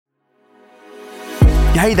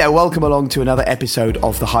Hey there, welcome along to another episode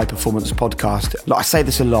of the High Performance Podcast. Look, I say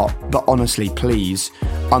this a lot, but honestly, please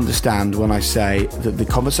understand when I say that the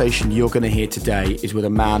conversation you're going to hear today is with a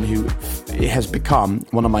man who has become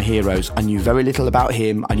one of my heroes. I knew very little about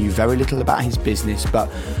him, I knew very little about his business,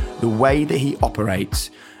 but the way that he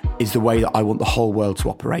operates is the way that I want the whole world to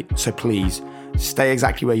operate. So please, stay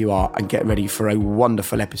exactly where you are and get ready for a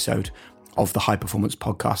wonderful episode of the High Performance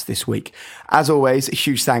Podcast this week. As always, a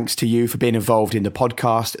huge thanks to you for being involved in the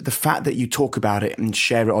podcast. The fact that you talk about it and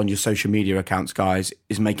share it on your social media accounts, guys,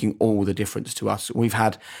 is making all the difference to us. We've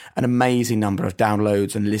had an amazing number of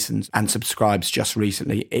downloads and listens and subscribes just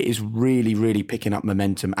recently. It is really, really picking up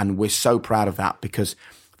momentum, and we're so proud of that because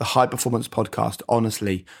the High Performance Podcast,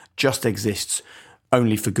 honestly, just exists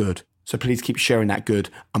only for good. So please keep sharing that good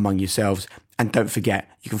among yourselves. And don't forget,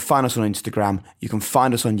 you can find us on Instagram, you can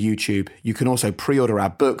find us on YouTube, you can also pre-order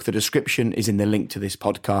our book. The description is in the link to this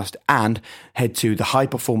podcast, and head to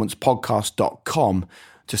thehighperformancepodcast.com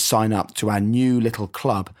to sign up to our new little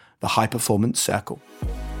club, the High Performance Circle.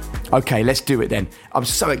 Okay, let's do it then. I'm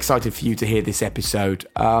so excited for you to hear this episode.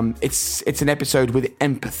 It's an episode with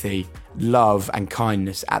empathy, love and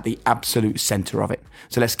kindness at the absolute center of it.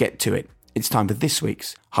 So let's get to it. It's time for this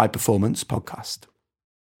week's High Performance Podcast.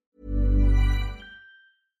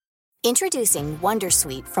 Introducing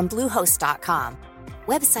Wondersuite from Bluehost.com.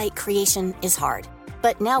 Website creation is hard,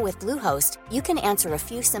 but now with Bluehost, you can answer a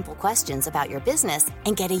few simple questions about your business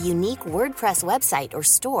and get a unique WordPress website or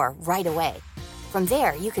store right away. From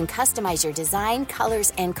there, you can customize your design,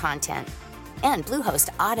 colors, and content. And Bluehost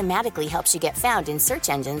automatically helps you get found in search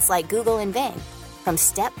engines like Google and Bing. From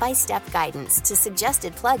step-by-step guidance to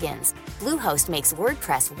suggested plugins, Bluehost makes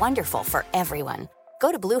WordPress wonderful for everyone.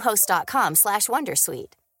 Go to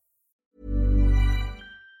bluehost.com/wondersuite.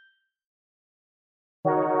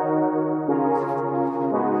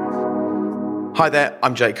 Hi there,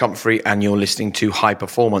 I'm Jake Humphrey, and you're listening to High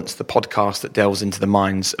Performance, the podcast that delves into the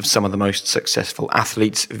minds of some of the most successful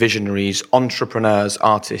athletes, visionaries, entrepreneurs,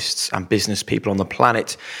 artists, and business people on the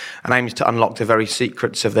planet, and aims to unlock the very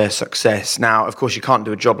secrets of their success. Now, of course, you can't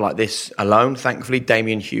do a job like this alone. Thankfully,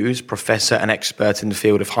 Damien Hughes, professor and expert in the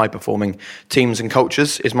field of high-performing teams and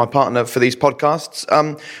cultures, is my partner for these podcasts.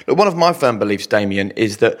 Look, one of my firm beliefs, Damien,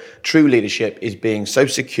 is that true leadership is being so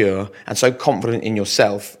secure and so confident in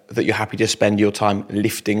yourself that you're happy to spend your time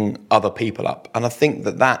lifting other people up. And I think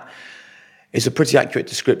that is a pretty accurate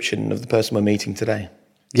description of the person we're meeting today.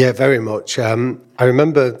 Yeah, very much. I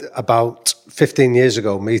remember about 15 years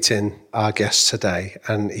ago meeting our guest today,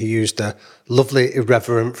 and he used a lovely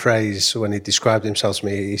irreverent phrase when he described himself to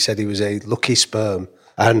me. He said he was a lucky sperm.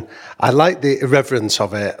 And I like the irreverence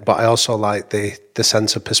of it, but I also like the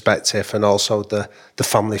sense of perspective and also the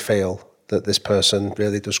family feel that this person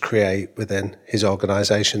really does create within his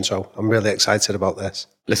organisation. So I'm really excited about this.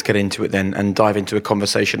 Let's get into it then and dive into a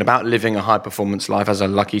conversation about living a high-performance life as a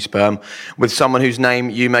lucky sperm with someone whose name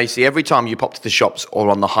you may see every time you pop to the shops or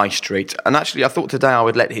on the high street. And actually, I thought today I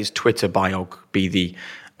would let his Twitter bio be the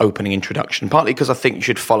opening introduction, partly because I think you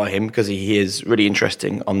should follow him because he is really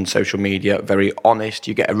interesting on social media, very honest.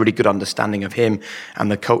 You get a really good understanding of him and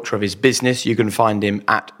the culture of his business. You can find him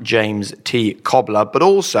at James T. Cobbler, but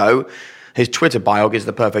also his Twitter bio is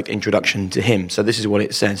the perfect introduction to him. So this is what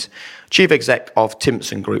it says. Chief Exec of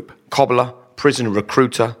Timpson Group, Cobbler, prison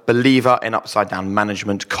recruiter, believer in upside-down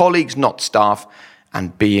management, colleagues not staff,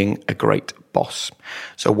 and being a great boss.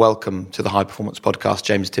 So welcome to the High Performance Podcast,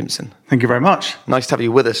 James Timpson. Thank you very much. Nice to have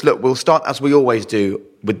you with us. Look, we'll start as we always do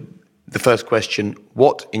with the first question.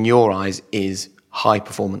 What, in your eyes, is high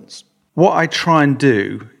performance? What I try and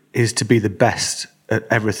do is to be the best at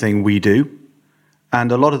everything we do. And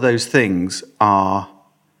a lot of those things are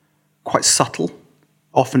quite subtle,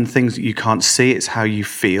 often things that you can't see. It's how you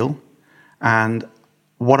feel. And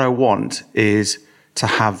what I want is to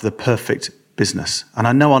have the perfect business. And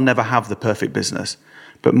I know I'll never have the perfect business,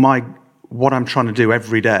 but what I'm trying to do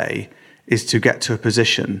every day is to get to a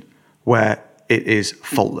position where it is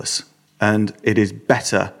faultless and it is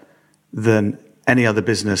better than any other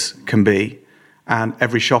business can be. And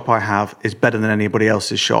every shop I have is better than anybody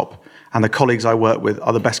else's shop. And the colleagues I work with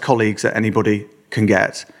are the best colleagues that anybody can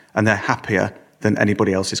get, and they're happier than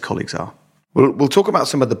anybody else's colleagues are. We'll talk about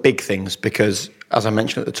some of the big things because, as I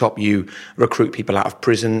mentioned at the top, you recruit people out of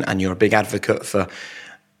prison and you're a big advocate for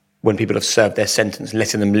when people have served their sentence,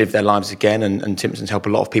 letting them live their lives again, and Timpson's help a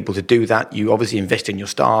lot of people to do that. You obviously invest in your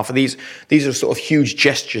staff. These are sort of huge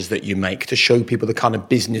gestures that you make to show people the kind of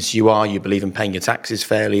business you are. You believe in paying your taxes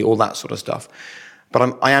fairly, all that sort of stuff.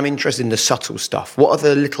 But I am interested in the subtle stuff. What are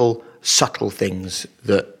the little subtle things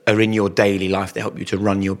that are in your daily life that help you to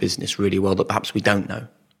run your business really well that perhaps we don't know?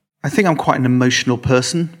 I think I'm quite an emotional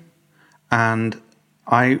person, and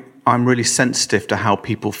I'm really sensitive to how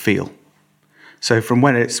people feel. So from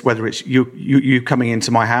whether it's you coming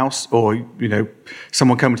into my house, or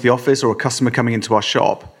someone coming to the office, or a customer coming into our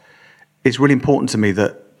shop, it's really important to me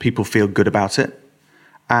that people feel good about it.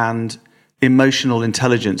 And emotional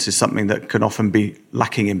intelligence is something that can often be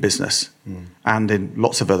lacking in business and in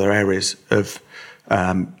lots of other areas of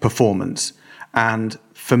performance. And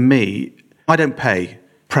for me, I don't pay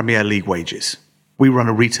Premier League wages. We run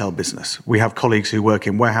a retail business. We have colleagues who work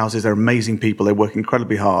in warehouses. They're amazing people. They work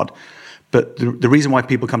incredibly hard. But the reason why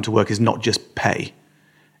people come to work is not just pay.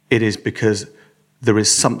 It is because there is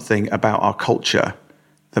something about our culture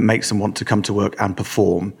that makes them want to come to work and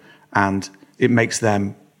perform, and it makes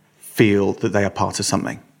them feel that they are part of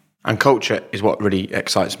something. And culture is what really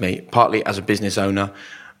excites me, partly as a business owner,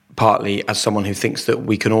 partly as someone who thinks that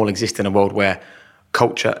we can all exist in a world where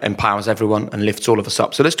culture empowers everyone and lifts all of us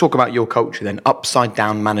up. So let's talk about your culture then, upside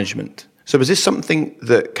down management. So was this something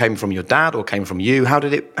that came from your dad or came from you? How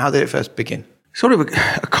did it first begin? Sort of a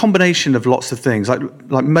combination of lots of things.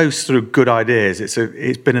 Like most sort of good ideas,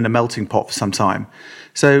 it's been in a melting pot for some time.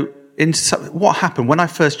 So what happened when I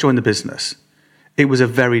first joined the business, it was a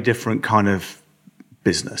very different kind of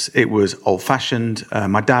business. It was old-fashioned.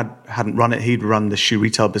 My dad hadn't run it. He'd run the shoe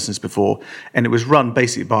retail business before, and it was run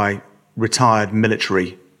basically by retired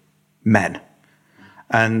military men.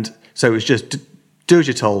 And so it was just do as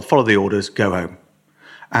you're told, follow the orders, go home.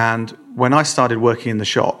 And when I started working in the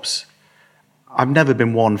shops, I've never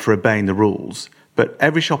been one for obeying the rules, but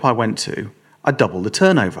every shop I went to, I doubled the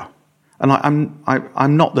turnover. And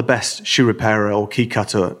I'm not the best shoe repairer or key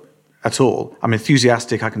cutter at all. I'm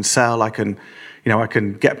enthusiastic, I can sell, I can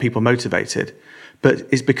get people motivated. But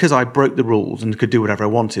it's because I broke the rules and could do whatever I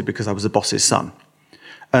wanted because I was the boss's son.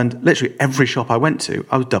 And literally every shop I went to,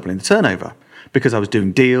 I was doubling the turnover because I was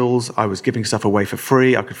doing deals, I was giving stuff away for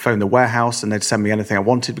free, I could phone the warehouse and they'd send me anything I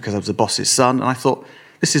wanted because I was the boss's son. And I thought,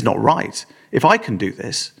 this is not right. If I can do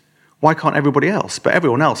this, why can't everybody else? But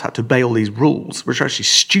everyone else had to obey all these rules, which are actually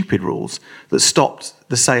stupid rules that stopped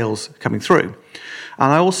the sales coming through.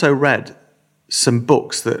 And I also read some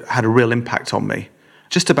books that had a real impact on me,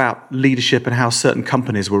 just about leadership and how certain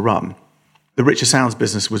companies were run. The Richer Sounds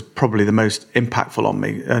business was probably the most impactful on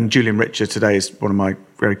me, and Julian Richer today is one of my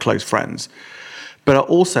very close friends. But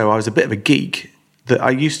also, I was a bit of a geek, that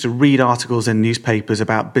I used to read articles in newspapers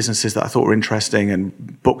about businesses that I thought were interesting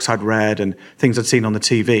and books I'd read and things I'd seen on the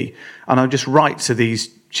TV. And I'd just write to these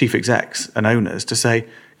chief execs and owners to say,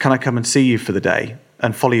 can I come and see you for the day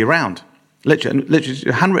and follow you around? Literally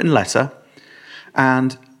a handwritten letter,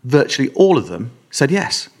 and virtually all of them said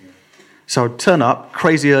yes. So I'd turn up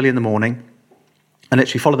crazy early in the morning and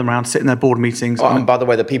literally follow them around, sit in their board meetings. Oh, and by the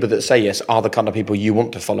way, the people that say yes are the kind of people you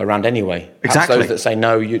want to follow around anyway. Exactly. Those that say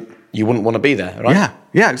no, you wouldn't want to be there, right?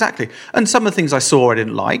 Yeah, exactly. And some of the things I saw I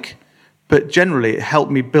didn't like, but generally it helped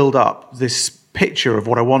me build up this picture of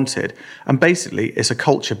what I wanted. And basically, it's a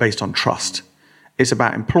culture based on trust. It's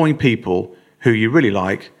about employing people who you really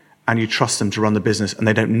like and you trust them to run the business and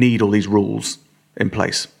they don't need all these rules in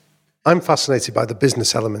place. I'm fascinated by the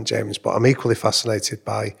business element, James, but I'm equally fascinated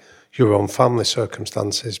by your own family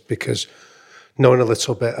circumstances, because knowing a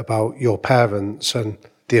little bit about your parents and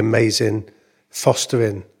the amazing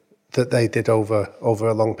fostering that they did over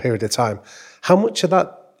a long period of time, how much of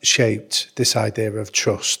that shaped this idea of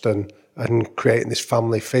trust and creating this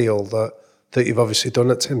family feel that you've obviously done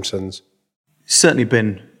at Timpson's? It's certainly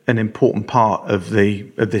been an important part of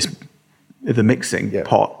the mixing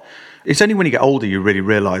pot. It's only when you get older you really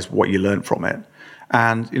realise what you learn from it.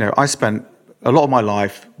 And I spent a lot of my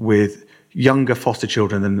life with younger foster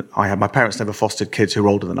children than I had. My parents never fostered kids who were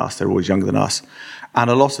older than us. They were always younger than us.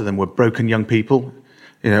 And a lot of them were broken young people.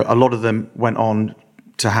 A lot of them went on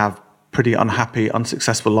to have pretty unhappy,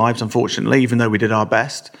 unsuccessful lives, unfortunately, even though we did our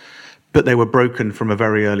best. But they were broken from a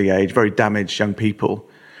very early age, very damaged young people.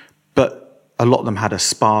 But a lot of them had a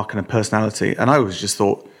spark and a personality. And I always just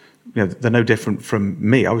thought, they're no different from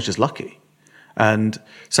me. I was just lucky. And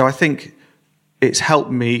so I think it's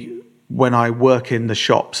helped me when I work in the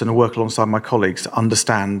shops and I work alongside my colleagues to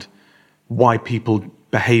understand why people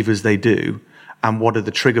behave as they do and what are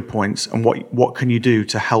the trigger points and what can you do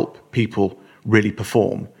to help people really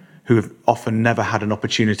perform who have often never had an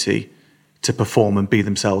opportunity to perform and be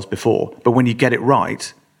themselves before. But when you get it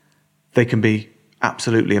right, they can be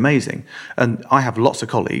absolutely amazing. And I have lots of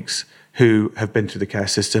colleagues who have been through the care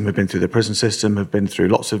system, have been through the prison system, have been through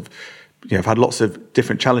lots of have had lots of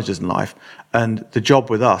different challenges in life, and the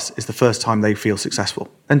job with us is the first time they feel successful.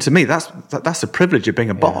 And to me, that's the privilege of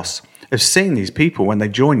being a boss, of seeing these people when they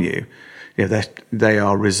join you. They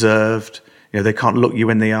are reserved. They can't look you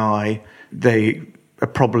in the eye. They are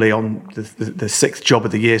probably on the sixth job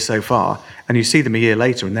of the year so far. And you see them a year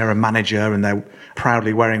later and they're a manager and they're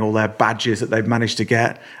proudly wearing all their badges that they've managed to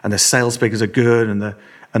get, and the sales figures are good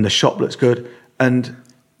and the shop looks good. And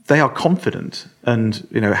they are confident, and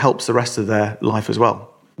it helps the rest of their life as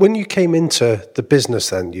well. When you came into the business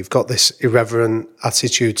then, you've got this irreverent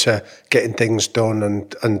attitude to getting things done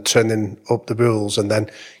and turning up the rules, and then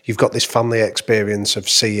you've got this family experience of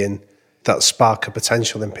seeing that spark of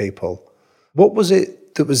potential in people. What was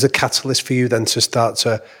it that was the catalyst for you then to start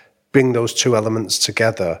to bring those two elements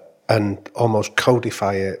together and almost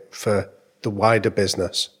codify it for the wider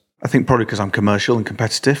business? I think probably because I'm commercial and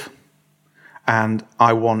competitive, and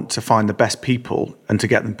I want to find the best people and to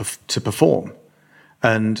get them to perform.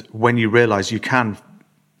 And when you realise you can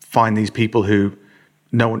find these people who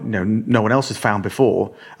no one else has found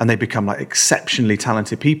before, and they become like exceptionally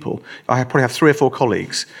talented people. I probably have 3 or 4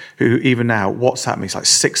 colleagues who even now WhatsApp me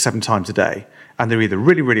 6-7 times a day, and they're either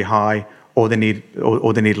really, really high or they need a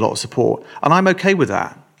lot of support. And I'm okay with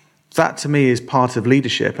that. That to me is part of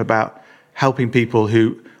leadership, about helping people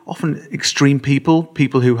who often extreme people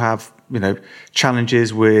who have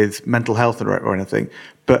challenges with mental health or anything.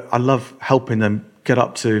 But I love helping them get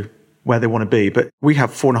up to where they want to be. But we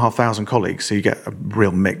have 4,500 colleagues, so you get a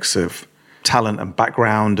real mix of talent and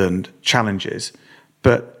background and challenges.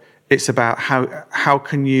 But it's about how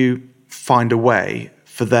can you find a way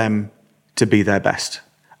for them to be their best.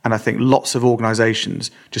 And I think lots of organisations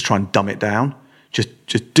just try and dumb it down.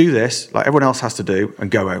 Just do this like everyone else has to do and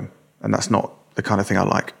go home. And that's not the kind of thing I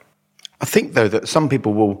like. I think, though, that some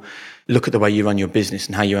people will look at the way you run your business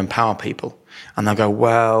and how you empower people, and they'll go,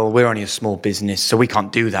 well, we're only a small business, so we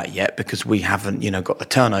can't do that yet because we haven't, got the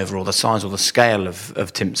turnover or the size or the scale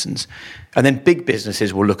of Timpson's. And then big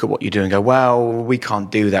businesses will look at what you do and go, well, we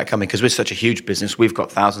can't do that, can we? Because we're such a huge business, we've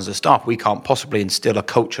got thousands of staff, we can't possibly instill a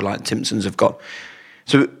culture like Timpson's have got.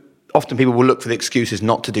 So often people will look for the excuses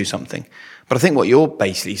not to do something. But I think what you're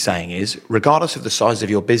basically saying is, regardless of the size of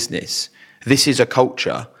your business, this is a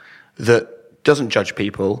culture that doesn't judge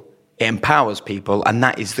people, it empowers people, and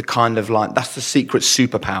that is the kind of that's the secret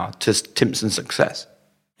superpower to Timpson's success.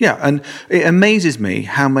 Yeah, and it amazes me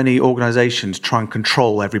how many organisations try and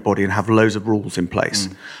control everybody and have loads of rules in place.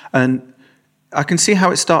 And I can see how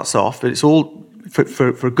it starts off, but it's all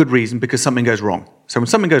for a good reason, because something goes wrong. So when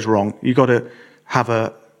something goes wrong, you've got to have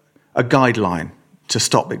a guideline to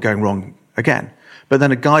stop it going wrong again. But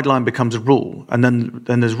then a guideline becomes a rule, and then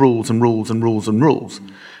there's rules and rules and rules and rules.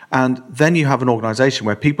 And then you have an organisation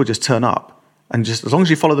where people just turn up, and just as long as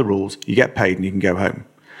you follow the rules, you get paid and you can go home.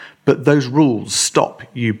 But those rules stop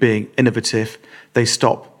you being innovative. They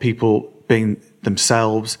stop people being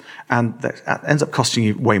themselves, and that ends up costing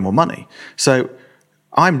you way more money. So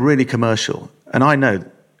I'm really commercial, and I know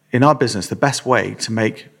in our business the best way to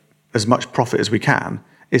make as much profit as we can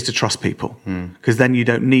is to trust people, because then you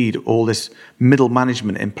don't need all this middle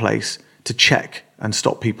management in place to check and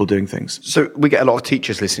stop people doing things. So we get a lot of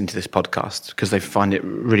teachers listening to this podcast because they find it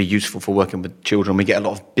really useful for working with children. We get a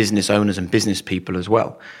lot of business owners and business people as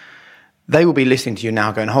well. They will be listening to you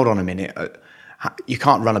now going, hold on a minute, you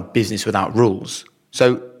can't run a business without rules.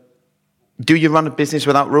 So do you run a business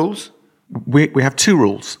without rules? We have 2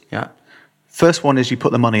 rules. Yeah. First one is you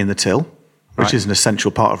put the money in the till, which is an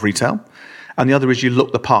essential part of retail. And the other is you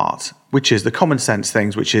look the part, which is the common sense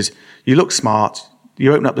things, which is you look smart,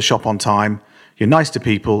 you open up the shop on time, you're nice to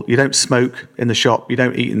people, you don't smoke in the shop, you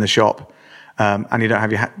don't eat in the shop, and you don't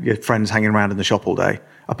have your friends hanging around in the shop all day.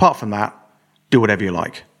 Apart from that, do whatever you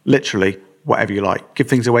like. Literally, whatever you like. Give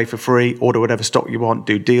things away for free, order whatever stock you want,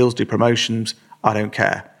 do deals, do promotions. I don't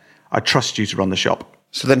care. I trust you to run the shop.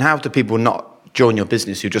 So then how do people not join your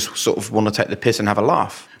business who just sort of want to take the piss and have a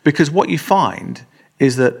laugh? Because what you find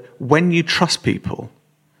is that when you trust people,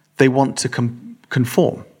 they want to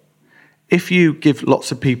conform. If you give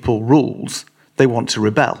lots of people rules, they want to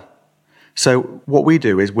rebel. So what we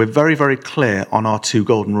do is we're very, very clear on our 2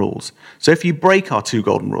 golden rules. So if you break our 2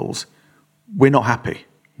 golden rules, we're not happy.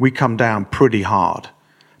 We come down pretty hard.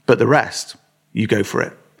 But the rest, you go for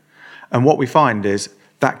it. And what we find is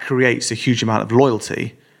that creates a huge amount of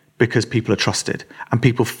loyalty, because people are trusted and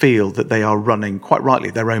people feel that they are running, quite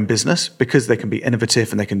rightly, their own business, because they can be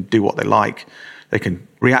innovative and they can do what they like. They can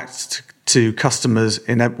react to customers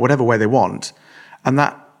in whatever way they want, and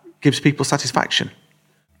that gives people satisfaction.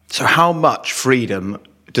 So how much freedom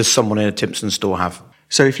does someone in a Timpson store have?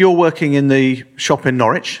 So if you're working in the shop in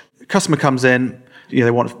Norwich, a customer comes in,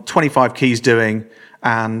 they want 25 keys doing,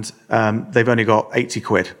 and they've only got 80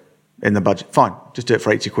 quid in the budget. Fine, just do it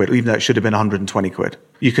for 80 quid, even though it should have been 120 quid.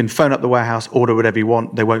 You can phone up the warehouse, order whatever you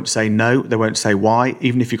want. They won't say no. They won't say why.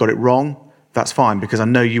 Even if you got it wrong, that's fine, because I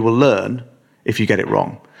know you will learn if you get it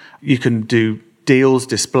wrong. You can do deals,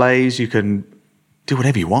 displays, you can do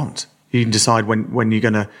whatever you want. You can decide when you're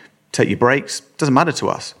going to take your breaks. Doesn't matter to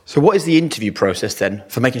us. So what is the interview process then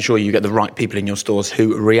for making sure you get the right people in your stores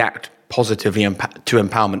who react positively to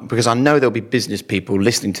empowerment? Because I know there'll be business people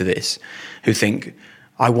listening to this who think,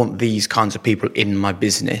 I want these kinds of people in my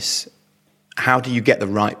business. How do you get the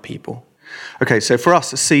right people? Okay, so for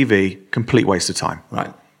us, a CV, complete waste of time.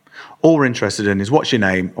 Right. All we're interested in is what's your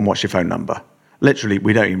name and what's your phone number. Literally,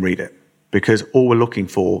 we don't even read it, because all we're looking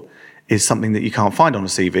for is something that you can't find on a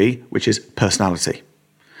CV, which is personality.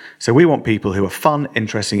 So we want people who are fun,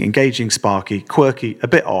 interesting, engaging, sparky, quirky, a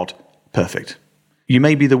bit odd, perfect. You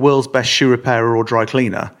may be the world's best shoe repairer or dry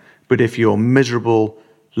cleaner, but if you're miserable,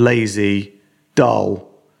 lazy, dull,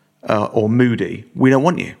 or moody, we don't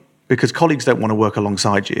want you, because colleagues don't want to work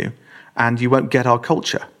alongside you, and you won't get our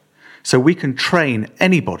culture. So we can train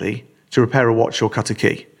anybody to repair a watch or cut a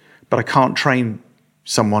key, but I can't train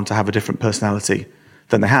someone to have a different personality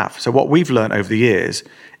than they have. So what we've learned over the years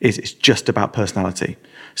is it's just about personality.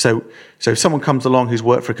 So if someone comes along who's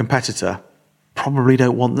worked for a competitor, probably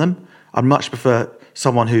don't want them. I'd much prefer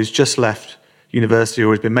someone who's just left university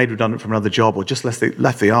or has been made redundant from another job or just left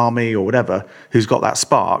the army or whatever, who's got that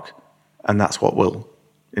spark, and that's what we'll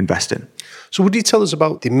invest in. So would you tell us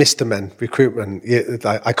about the Mr. Men recruitment?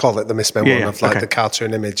 I call it the Mr. Men one of the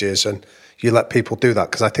cartoon images, and you let people do that,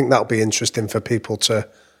 because I think that'll be interesting for people to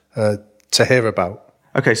hear about.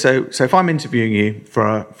 Okay, so if I'm interviewing you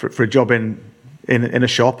for a job in a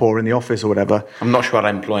shop or in the office or whatever, I'm not sure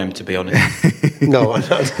I'd employ him, to be honest. No,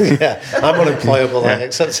 I'm unemployable. I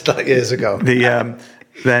accepted that years ago.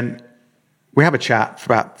 Then we have a chat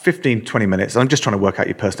for about 15, 20 minutes. I'm just trying to work out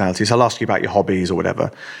your personality. So I'll ask you about your hobbies or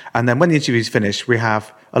whatever. And then when the interview's finished, we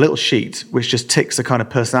have a little sheet which just ticks the kind of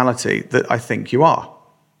personality that I think you are.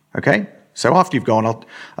 Okay? So after you've gone,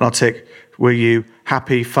 I'll tick, were you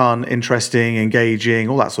happy, fun, interesting, engaging,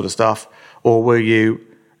 all that sort of stuff? Or were you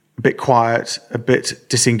a bit quiet, a bit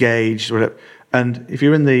disengaged, whatever? And if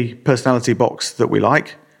you're in the personality box that we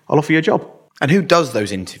like, I'll offer you a job. And who does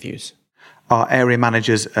those interviews? Our area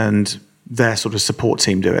managers and their sort of support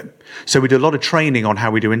team do it. So we do a lot of training on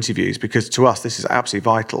how we do interviews, because to us, this is absolutely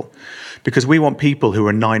vital, because we want people who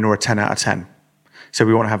are a 9 or a 10 out of 10. So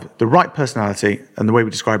we want to have the right personality, and the way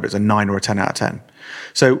we describe it is a 9 or a 10 out of 10.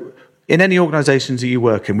 So in any organisations that you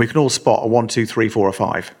work in, we can all spot a 1, 2, 3, 4 or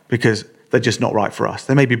 5, because they're just not right for us.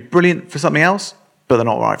 They may be brilliant for something else, but they're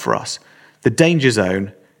not right for us. The danger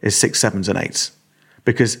zone is 6, 7s and 8s,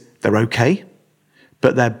 because they're okay,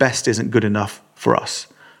 but their best isn't good enough for us.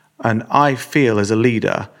 And I feel as a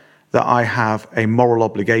leader that I have a moral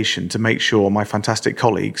obligation to make sure my fantastic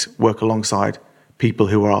colleagues work alongside people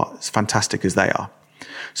who are as fantastic as they are.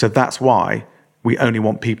 So that's why we only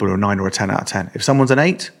want people who are 9 or a 10 out of 10. If someone's an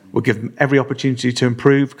 8, we'll give them every opportunity to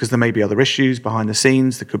improve, because there may be other issues behind the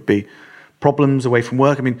scenes. There could be problems away from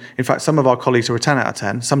work. I mean, in fact, some of our colleagues who are 10 out of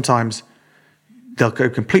 10, sometimes they'll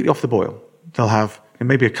go completely off the boil. They'll have, in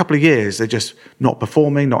maybe a couple of years, they're just not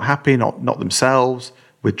performing, not happy, not themselves,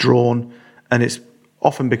 withdrawn, and it's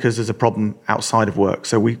often because there's a problem outside of work.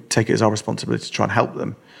 So we take it as our responsibility to try and help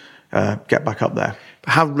them get back up there.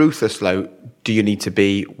 But how ruthless, though, do you need to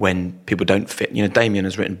be when people don't fit? You know, Damien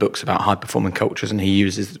has written books about high-performing cultures, and he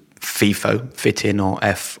uses FIFO, fit in or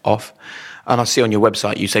F off. And I see on your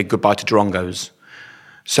website you say goodbye to drongos.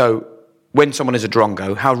 So when someone is a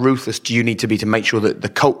drongo, how ruthless do you need to be to make sure that the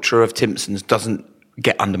culture of Timpson's doesn't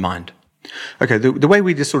get undermined? Okay, the way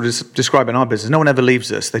we just sort of describe in our business, no one ever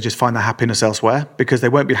leaves us. They just find their happiness elsewhere, because they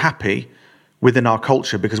won't be happy within our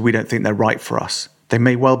culture because we don't think they're right for us. They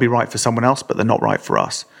may well be right for someone else, but they're not right for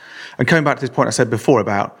us. And coming back to this point I said before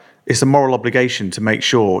about it's a moral obligation to make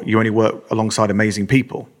sure you only work alongside amazing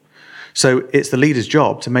people. So it's the leader's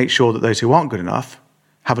job to make sure that those who aren't good enough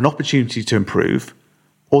have an opportunity to improve,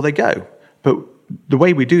 or they go. But the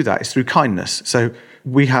way we do that is through kindness. So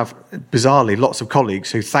we have, bizarrely, lots of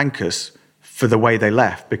colleagues who thank us for the way they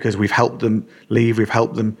left, because we've helped them leave, we've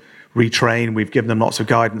helped them retrain, we've given them lots of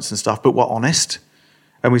guidance and stuff, but we're honest.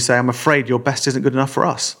 And we say, I'm afraid your best isn't good enough for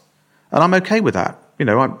us. And I'm okay with that. You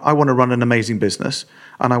know, I want to run an amazing business,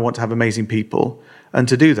 and I want to have amazing people. And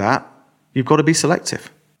to do that, you've got to be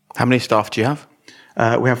selective. How many staff do you have?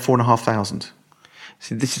 We have 4,500.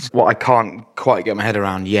 See, this is what I can't quite get my head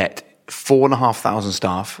around yet. 4,500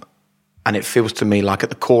 staff, and it feels to me like at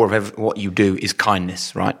the core of what you do is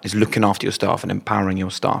kindness, right? Is looking after your staff and empowering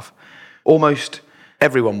your staff. Almost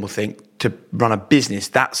everyone will think to run a business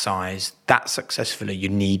that size, that successfully, you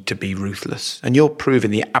need to be ruthless. And you're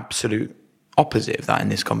proving the absolute opposite of that in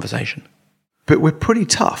this conversation. But we're pretty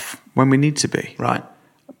tough when we need to be. Right.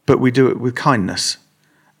 but we do it with kindness,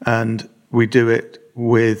 and we do it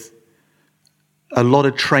with a lot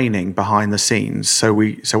of training behind the scenes.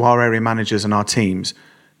 So our area managers and our teams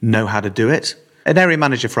know how to do it. An area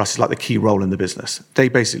manager for us is like the key role in the business. They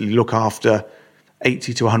basically look after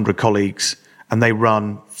 80 to 100 colleagues, and they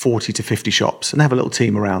run 40 to 50 shops, and they have a little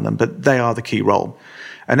team around them, but they are the key role.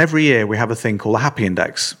 And every year we have a thing called the Happy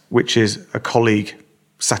Index, which is a colleague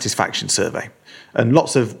satisfaction survey. And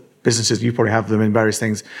lots of businesses, you probably have them in various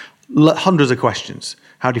things, hundreds of questions.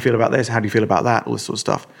 How do you feel about this? How do you feel about that? All this sort of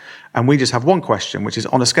stuff. And we just have one question, which is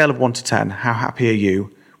on a scale of 1 to 10, how happy are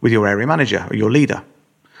you with your area manager or your leader?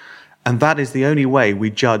 And that is the only way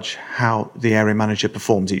we judge how the area manager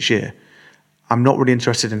performs each year. I'm not really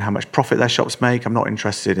interested in how much profit their shops make. I'm not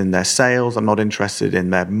interested in their sales. I'm not interested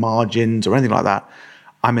in their margins or anything like that.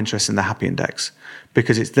 I'm interested in the Happy Index,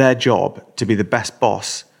 because it's their job to be the best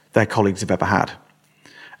boss their colleagues have ever had.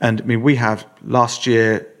 And I mean, last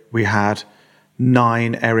year, we had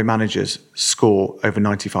 9 area managers score over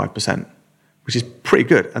 95%, which is pretty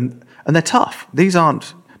good. And they're tough. These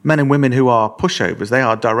aren't men and women who are pushovers. They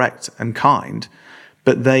are direct and kind,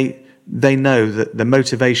 but they know that the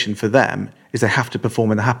motivation for them is they have to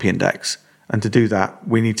perform in the Happy Index. And to do that,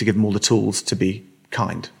 we need to give them all the tools to be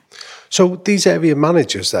kind. So these area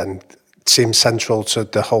managers then seem central to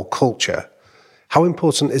the whole culture. How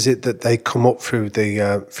important is it that they come up through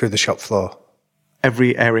the shop floor?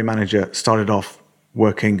 Every area manager started off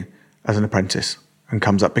working as an apprentice and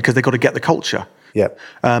comes up because they've got to get the culture. Yeah.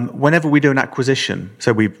 Whenever we do an acquisition,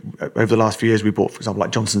 so over the last few years, we bought, for example,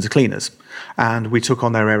 like Johnson's Cleaners, and we took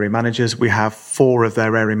on their area managers. We have 4 of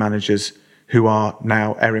their area managers who are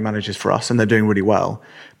now area managers for us, and they're doing really well.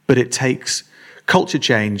 But culture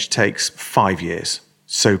change takes 5 years,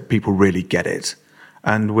 so people really get it.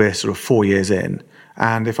 And we're sort of 4 years in.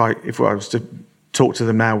 And if I was to talk to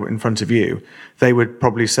them now in front of you, they would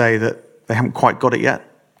probably say that they haven't quite got it yet,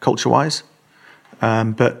 culture-wise.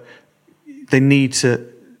 But they need to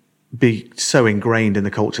be so ingrained in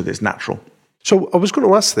the culture that it's natural. So I was going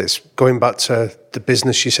to ask this, going back to the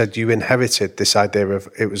business, you said you inherited this idea of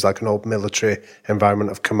it was like an old military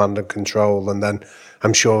environment of command and control, and then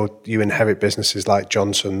I'm sure you inherit businesses like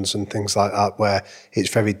Johnson's and things like that where it's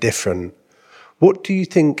very different. What do you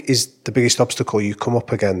think is the biggest obstacle you come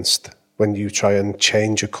up against when you try and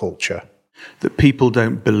change a culture? That people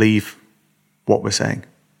don't believe what we're saying.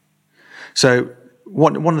 So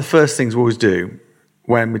one of the first things we always do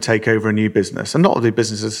when we take over a new business, and not all the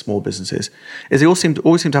businesses are small businesses, is they always seem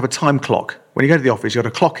to have a time clock. When you go to the office, you've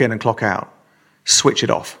got to clock in and clock out. Switch it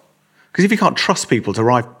off. Because if you can't trust people to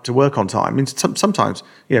arrive to work on time, I mean, sometimes,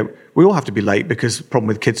 we all have to be late because of a problem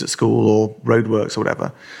with kids at school or roadworks or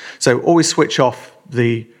whatever. So always switch off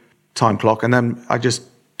the time clock. And then I just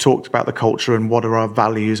talked about the culture and what are our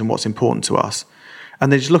values and what's important to us.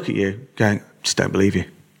 And they just look at you going, just don't believe you.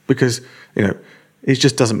 Because, it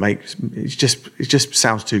just doesn't it just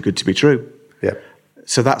sounds too good to be true. Yeah.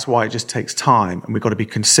 So that's why it just takes time, and we've got to be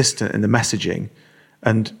consistent in the messaging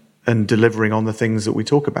and delivering on the things that we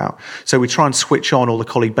talk about. So we try and switch on all the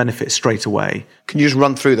colleague benefits straight away. Can you just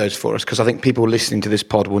run through those for us? Because I think people listening to this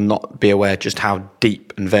pod will not be aware just how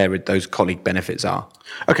deep and varied those colleague benefits are.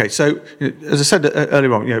 Okay, so as I said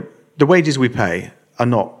earlier on, the wages we pay are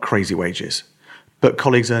not crazy wages, but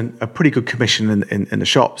colleagues earn a pretty good commission in the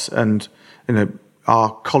shops, and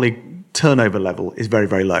our colleague turnover level is very,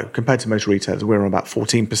 very low. Compared to most retailers, we're on about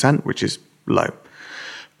 14%, which is low.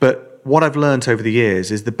 But what I've learned over the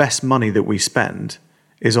years is the best money that we spend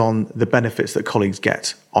is on the benefits that colleagues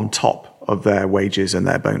get on top of their wages and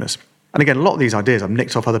their bonus. And again, a lot of these ideas I've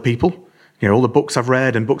nicked off other people. All the books I've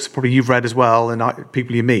read and books probably you've read as well, and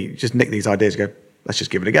people you meet, just nick these ideas and go, let's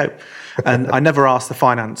just give it a go. And I never ask the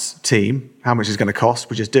finance team how much it's going to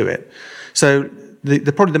cost, we just do it. So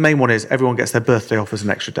probably the main one is everyone gets their birthday off as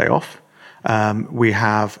an extra day off. We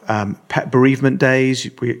have pet bereavement days.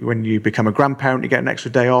 When you become a grandparent, you get an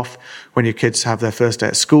extra day off. When your kids have their first day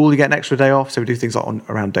at school, you get an extra day off. So we do things like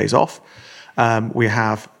around days off. We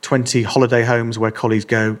have 20 holiday homes where colleagues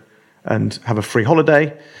go and have a free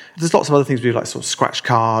holiday. There's lots of other things we do, like sort of scratch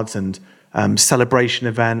cards and celebration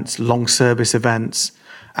events, long service events,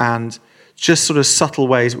 and just sort of subtle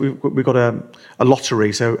ways. We've got a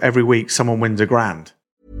lottery, so every week someone wins $1,000.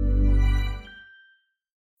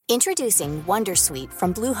 Introducing Wondersuite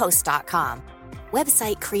from Bluehost.com.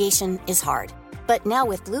 Website creation is hard, but now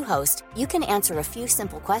with Bluehost, you can answer a few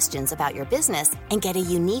simple questions about your business and get a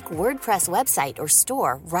unique WordPress website or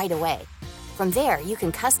store right away. From there, you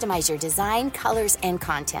can customize your design, colors, and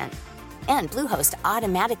content. And Bluehost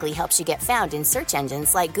automatically helps you get found in search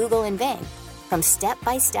engines like Google and Bing. From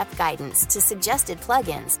step-by-step guidance to suggested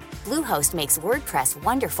plugins, Bluehost makes WordPress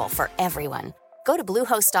wonderful for everyone. Go to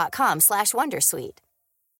bluehost.com/wondersuite.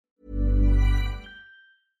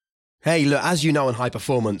 Hey, look, as you know in High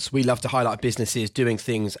Performance, we love to highlight businesses doing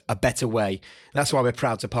things a better way. That's why we're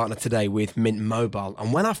proud to partner today with Mint Mobile.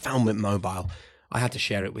 And when I found Mint Mobile, I had to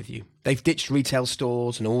share it with you. They've ditched retail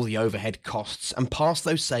stores and all the overhead costs and passed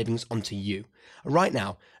those savings on to you. Right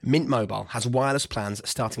now, Mint Mobile has wireless plans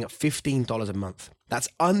starting at $15 a month. That's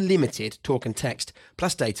unlimited talk and text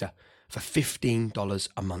plus data for $15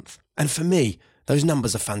 a month. And for me, those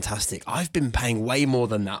numbers are fantastic. I've been paying way more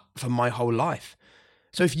than that for my whole life.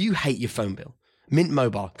 So if you hate your phone bill, Mint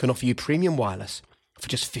Mobile can offer you premium wireless for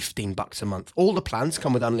just $15 a month. All the plans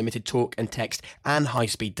come with unlimited talk and text and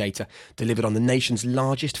high-speed data delivered on the nation's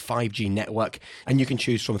largest 5G network, and you can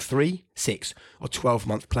choose from 3, 6, or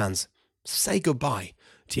 12-month plans. Say goodbye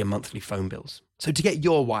to your monthly phone bills. So to get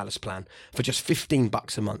your wireless plan for just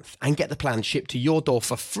 $15 a month and get the plan shipped to your door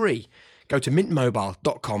for free, go to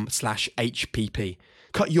mintmobile.com/HPP.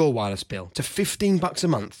 Cut your wireless bill to $15 a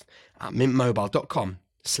month at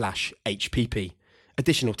mintmobile.com/HPP.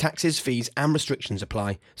 Additional taxes, fees and restrictions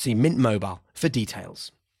apply. See Mint Mobile for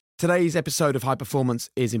details. Today's episode of High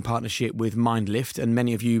Performance is in partnership with MindLift, and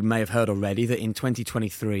many of you may have heard already that in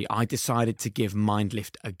 2023 I decided to give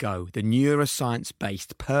MindLift a go, the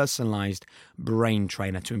neuroscience-based personalised brain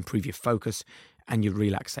trainer to improve your focus and your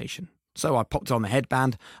relaxation. So I popped on the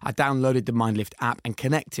headband, I downloaded the MindLift app and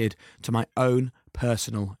connected to my own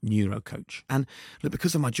personal neuro coach. And look,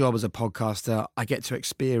 because of my job as a podcaster, I get to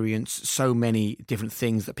experience so many different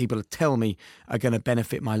things that people tell me are going to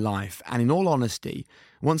benefit my life. And in all honesty,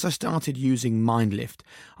 once I started using MindLift,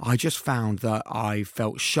 I just found that I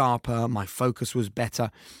felt sharper, my focus was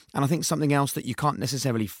better. And I think something else that you can't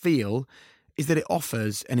necessarily feel is that it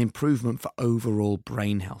offers an improvement for overall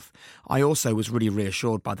brain health. I also was really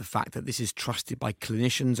reassured by the fact that this is trusted by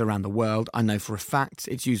clinicians around the world. I know for a fact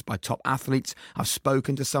it's used by top athletes. I've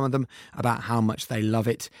spoken to some of them about how much they love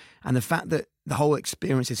it. And the fact that the whole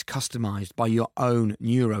experience is customized by your own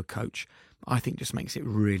neuro coach, I think just makes it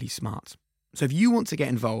really smart. So if you want to get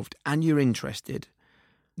involved and you're interested,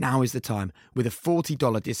 now is the time with a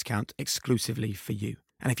 $40 discount exclusively for you.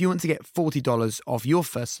 And if you want to get $40 off your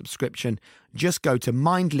first subscription, just go to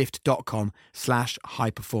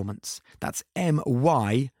mindlift.com/highperformance. That's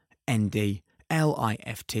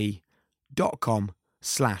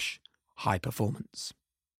MYNDLIFT.com/highperformance.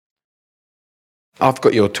 I've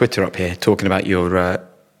got your Twitter up here talking about your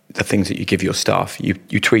the things that you give your staff. You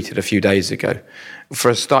tweeted a few days ago.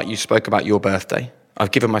 For a start, you spoke about your birthday.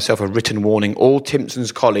 I've given myself a written warning. All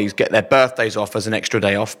Timpson's colleagues get their birthdays off as an extra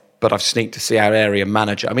day off, but I've sneaked to see our area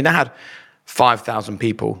manager. I mean, they had 5,000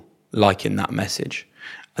 people liking that message.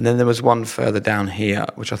 And then there was one further down here,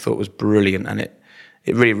 which I thought was brilliant, and it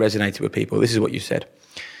really resonated with people. This is what you said.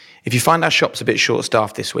 If you find our shops a bit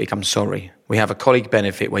short-staffed this week, I'm sorry. We have a colleague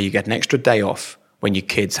benefit where you get an extra day off when your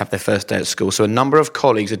kids have their first day at school. So a number of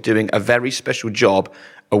colleagues are doing a very special job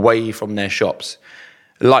away from their shops,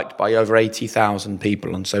 liked by over 80,000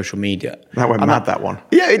 people on social media. That went mad, that one.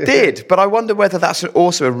 Yeah, it did. But I wonder whether that's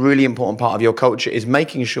also a really important part of your culture, is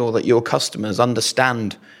making sure that your customers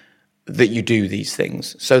understand that you do these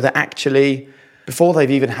things, so that actually, before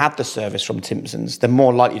they've even had the service from Timpson's, they're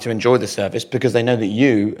more likely to enjoy the service because they know that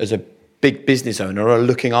you, as a big business owner, are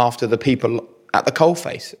looking after the people at the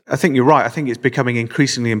coalface. I think you're right. I think it's becoming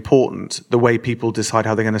increasingly important the way people decide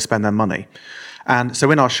how they're going to spend their money. And so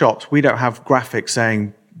in our shops, we don't have graphics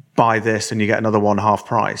saying, buy this and you get another one half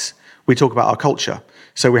price. We talk about our culture.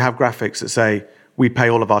 So we have graphics that say, we pay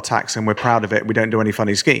all of our tax and we're proud of it. We don't do any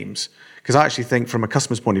funny schemes. Because I actually think from a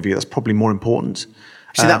customer's point of view, that's probably more important.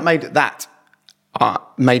 See, that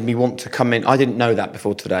made me want to come in. I didn't know that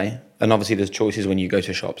before today. And obviously there's choices when you go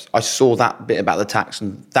to shops. I saw that bit about the tax,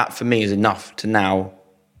 and that for me is enough to now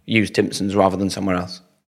use Timpson's rather than somewhere else.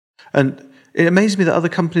 And it amazes me that other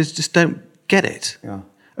companies just don't get it. Yeah.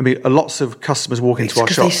 I mean, lots of customers walk into our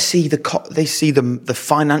shops. They see the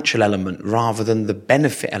financial element rather than the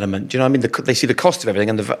benefit element. Do you know what I mean? They see the cost of everything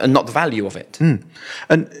and not the value of it. Mm.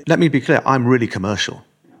 And let me be clear, I'm really commercial.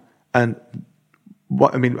 And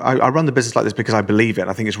I run the business like this because I believe it.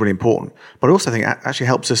 I think it's really important. But I also think it actually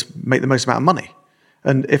helps us make the most amount of money.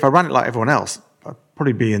 And if I ran it like everyone else, I'd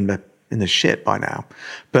probably be in the shit by now.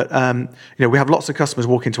 But we have lots of customers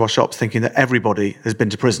walk into our shops thinking that everybody has been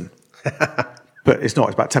to prison. But it's not.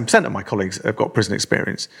 It's about 10% of my colleagues have got prison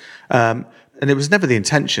experience. And it was never the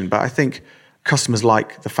intention, but I think customers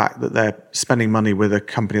like the fact that they're spending money with a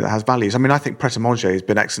company that has values. I mean, I think Pret a Manger has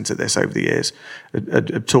been excellent at this over the years,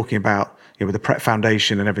 talking about, with the Pret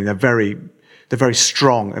Foundation and everything. They're very they're very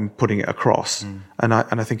strong in putting it across. And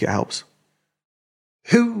I think it helps.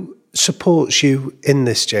 Who supports you in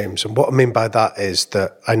this, James? And what I mean by that is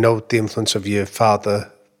that I know the influence of your father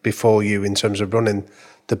before you in terms of running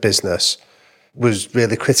the business was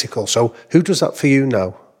really critical. So who does that for you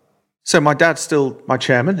now? So my dad's still my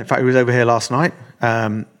chairman. In fact, he was over here last night,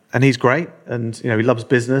 and he's great. And he loves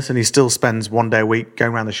business, and he still spends one day a week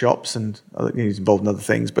going around the shops, and he's involved in other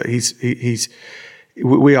things. But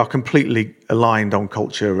we are completely aligned on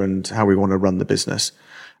culture and how we want to run the business.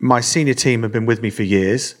 My senior team have been with me for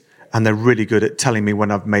years, and they're really good at telling me when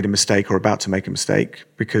I've made a mistake or about to make a mistake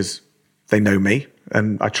because they know me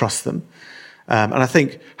and I trust them. And I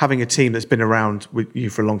think having a team that's been around with you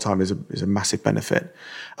for a long time is a massive benefit.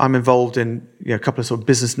 I'm involved in a couple of sort of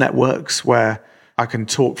business networks where I can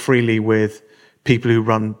talk freely with people who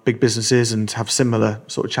run big businesses and have similar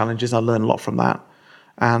sort of challenges. I learn a lot from that.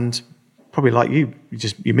 And probably like you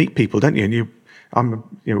meet people, don't you? And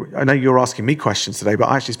I know you're asking me questions today, but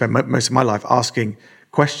I actually spend most of my life asking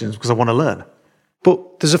questions because I want to learn.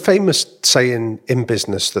 But there's a famous saying in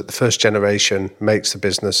business that the first generation makes the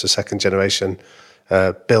business, the second generation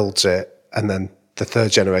builds it, and then the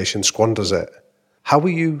third generation squanders it. How are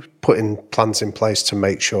you putting plans in place to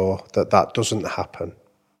make sure that doesn't happen?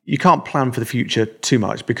 You can't plan for the future too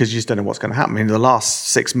much because you just don't know what's going to happen. I mean, the last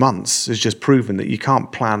 6 months has just proven that you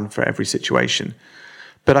can't plan for every situation.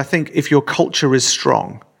 But I think if your culture is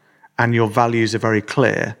strong and your values are very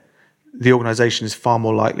clear, the organisation is far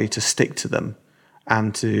more likely to stick to them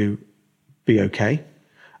and to be okay.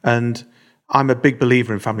 And I'm a big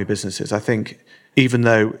believer in family businesses. I think even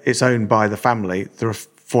though it's owned by the family, there are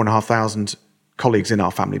 4,500 colleagues in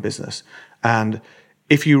our family business. And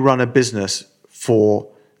if you run a business for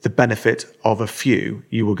the benefit of a few,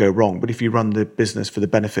 you will go wrong. But if you run the business for the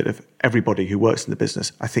benefit of everybody who works in the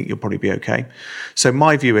business, I think you'll probably be okay. So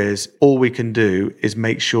my view is all we can do is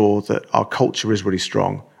make sure that our culture is really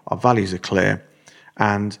strong, our values are clear,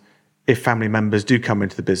 and if family members do come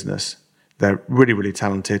into the business, they're really, really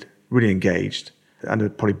talented, really engaged, and are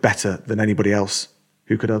probably better than anybody else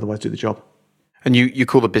who could otherwise do the job. And you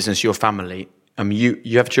call the business your family.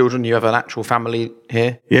 You have children, you have an actual family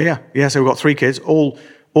here? Yeah. So we've got 3 kids,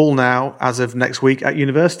 all now, as of next week, at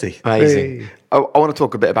university. Amazing. Hey. I want to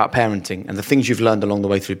talk a bit about parenting and the things you've learned along the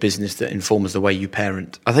way through business that informs the way you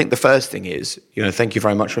parent. I think the first thing is, thank you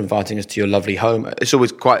very much for inviting us to your lovely home. It's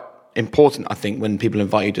always quite important, I think, when people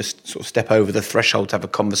invite you to sort of step over the threshold to have a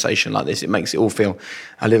conversation like this. It makes it all feel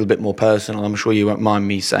a little bit more personal. I'm sure you won't mind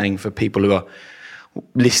me saying, for people who are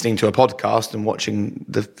listening to a podcast and watching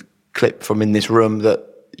the clip from in this room, that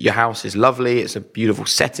your house is lovely. It's a beautiful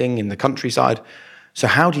setting in the countryside. So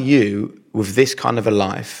how do you, with this kind of a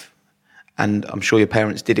life, and I'm sure your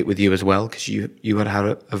parents did it with you as well, because you had had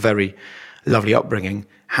a very lovely upbringing,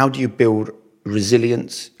 how do you build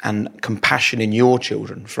resilience and compassion in your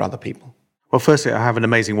children for other people? Well, firstly, I have an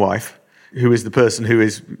amazing wife who is the person who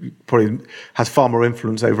is probably has far more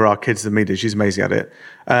influence over our kids than me do. She's amazing at it.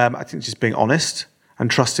 I think just being honest and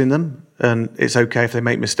trusting them, and it's okay if they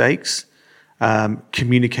make mistakes,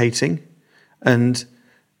 communicating, and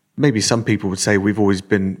maybe some people would say we've always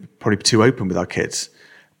been probably too open with our kids,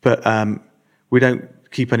 but we don't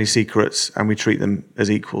keep any secrets and we treat them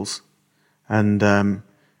as equals. And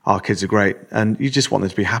our kids are great, and you just want them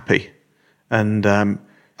to be happy. And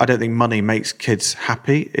I don't think money makes kids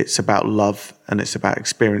happy. It's about love, and it's about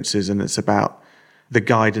experiences, and it's about the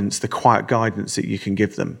guidance, the quiet guidance that you can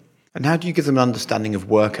give them. And how do you give them an understanding of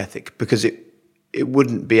work ethic? Because it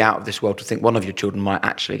wouldn't be out of this world to think one of your children might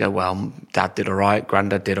actually go, well, Dad did all right,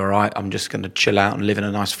 Granddad did all right, I'm just going to chill out and live in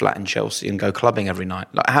a nice flat in Chelsea and go clubbing every night.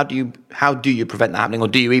 Like, how do you prevent that happening, or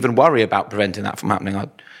do you even worry about preventing that from happening?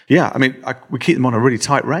 Yeah, I mean, we keep them on a really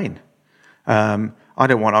tight rein. I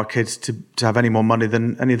don't want our kids to have any more money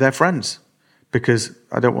than any of their friends, because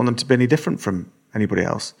I don't want them to be any different from anybody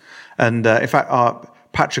else. And in fact,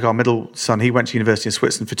 Patrick, our middle son, he went to university in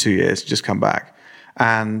Switzerland for 2 years, just come back.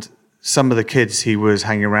 And some of the kids he was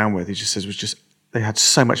hanging around with, he just says, they had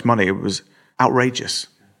so much money, it was outrageous,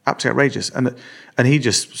 absolutely outrageous. And he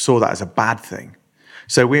just saw that as a bad thing.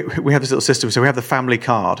 So we have this little system. So we have the family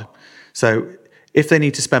card. So if they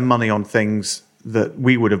need to spend money on things that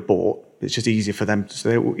we would have bought, it's just easier for them. So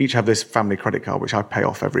they each have this family credit card, which I pay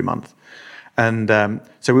off every month. And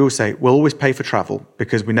so we always say, we'll always pay for travel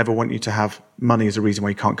because we never want you to have money as a reason why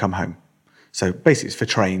you can't come home. So basically it's for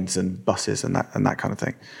trains and buses and that kind of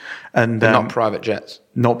thing. And but not private jets.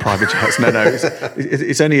 Not private jets, no.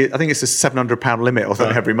 It's only, I think it's a £700 limit or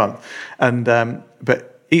something every month. And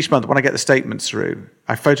but each month when I get the statements through,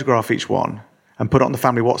 I photograph each one and put it on the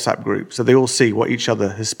family WhatsApp group so they all see what each other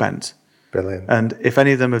has spent. Brilliant. And if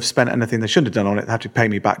any of them have spent anything they shouldn't have done on it, they have to pay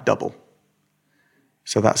me back double.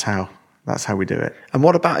 So that's how we do it. And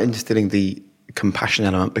what about instilling the compassion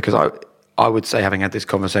element? Because I would say, having had this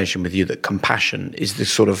conversation with you, that compassion is the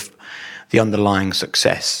sort of the underlying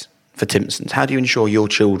success for Timpson's. How do you ensure your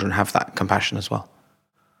children have that compassion as well?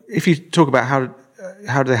 If you talk about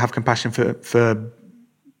how do they have compassion for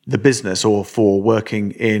the business or for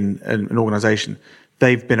working in an organisation,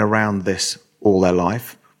 they've been around this all their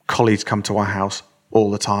life. Colleagues come to our house all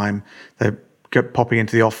the time. They're popping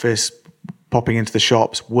into the office, popping into the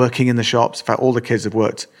shops, working in the shops. In fact, all the kids have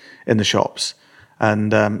worked in the shops.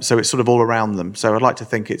 And so it's sort of all around them. So I'd like to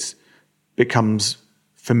think it becomes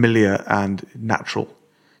familiar and natural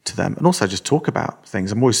to them. And also just talk about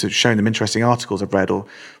things. I'm always showing them interesting articles I've read or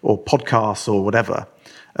podcasts or whatever.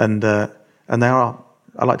 And they are,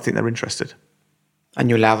 I like to think they're interested. And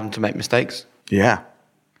you allow them to make mistakes? Yeah.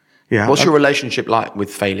 Yeah. What's your relationship like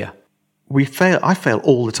with failure? I fail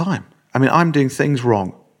all the time. I mean, I'm doing things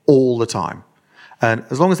wrong all the time. And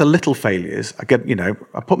as long as they're little failures, I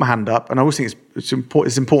put my hand up, and I always think it's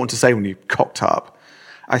important to say when you've cocked up.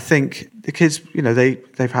 I think the kids,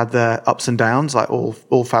 they've had their ups and downs, like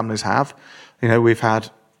all families have. We've had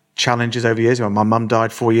challenges over years. My mum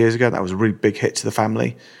died 4 years ago. That was a really big hit to the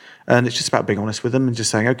family. And it's just about being honest with them and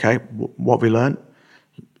just saying, okay, what have we learned?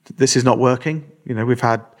 This is not working. We've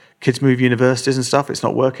had kids move universities and stuff. It's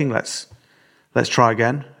not working. Let's try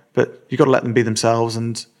again. But you've got to let them be themselves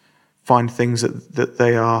and find things that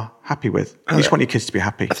they are happy with. You just want your kids to be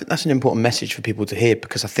happy. I think that's an important message for people to hear,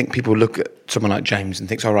 because I think people look at someone like James and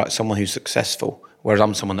think, all right, someone who's successful, whereas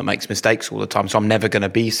I'm someone that makes mistakes all the time, so I'm never going to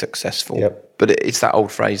be successful. Yep. But it's that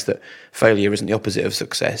old phrase that failure isn't the opposite of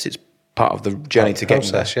success. It's part of the journey to get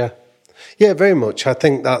there. Yeah, very much. I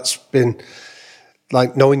think that's been,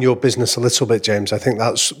 like, knowing your business a little bit, James, I think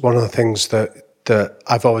that's one of the things that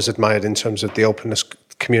I've always admired in terms of the openness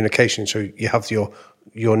communication. So you have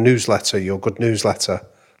your newsletter, your good newsletter.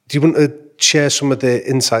 Do you want to share some of the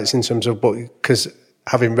insights in terms of what, because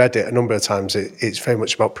having read it a number of times, it's very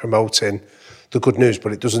much about promoting the good news,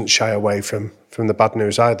 but it doesn't shy away from the bad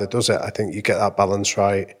news either, does it? I think you get that balance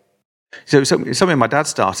right. So it's something my dad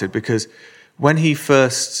started, because when he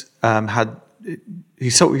first he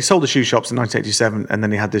sold the shoe shops in 1987, and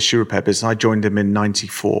then he had this shoe repair business. I joined him in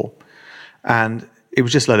 94, and it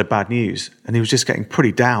was just a load of bad news, and he was just getting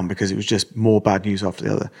pretty down because it was just more bad news after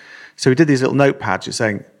the other. So he did these little notepads just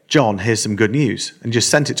saying, John, here's some good news, and just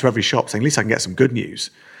sent it to every shop saying, at least I can get some good news.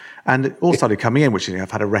 And it all started coming in, which is,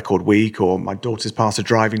 I've had a record week, or my daughter's passed a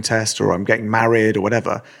driving test, or I'm getting married, or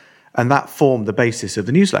whatever. And that formed the basis of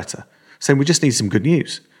the newsletter, saying we just need some good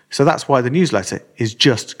news. So that's why the newsletter is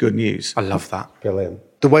just good news. I love that. Brilliant.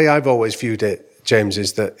 The way I've always viewed it, James,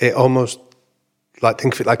 is that it almost,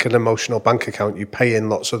 think of it like an emotional bank account. You pay in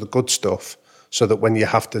lots of the good stuff so that when you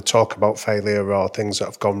have to talk about failure or things that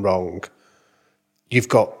have gone wrong, you've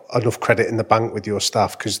got enough credit in the bank with your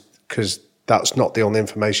staff, because that's not the only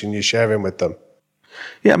information you're sharing with them.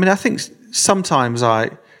 Yeah, I mean, I think sometimes I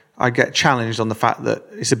get challenged on the fact that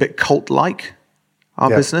it's a bit cult-like, our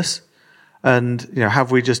business. And,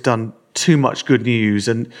 have we just done too much good news?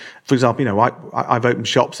 And, for example, I've opened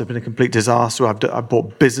shops that have been a complete disaster. I've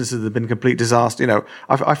bought businesses that have been a complete disaster.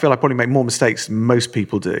 I feel I probably make more mistakes than most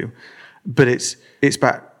people do. But it's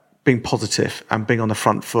about being positive and being on the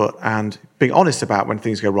front foot and being honest about when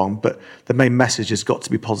things go wrong. But the main message has got to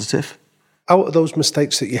be positive. Out of those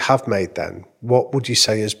mistakes that you have made then, what would you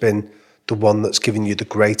say has been the one that's given you the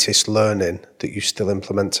greatest learning that you still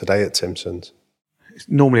implement today at Timpson's? It's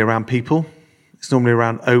normally around people. It's normally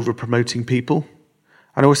around over-promoting people.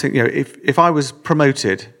 And I always think, if I was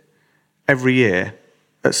promoted every year,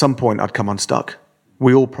 at some point I'd come unstuck.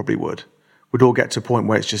 We all probably would. We'd all get to a point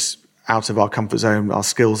where it's just out of our comfort zone, our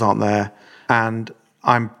skills aren't there, and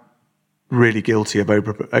I'm really guilty of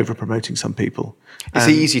over-promoting some people. It's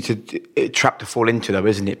easy trap to fall into, though,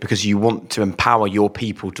 isn't it? Because you want to empower your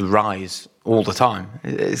people to rise all the time.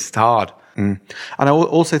 It's hard. And I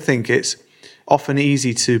also think it's often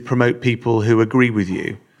easy to promote people who agree with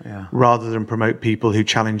you rather than promote people who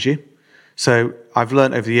challenge you. So I've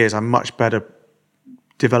learned over the years I'm much better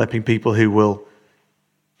developing people who will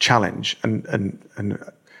challenge and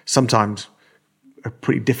sometimes are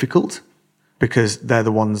pretty difficult, because they're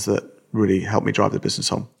the ones that really help me drive the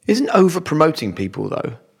business on. Isn't over-promoting people,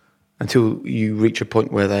 though, until you reach a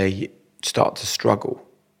point where they start to struggle,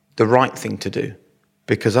 the right thing to do?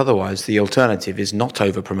 Because otherwise the alternative is not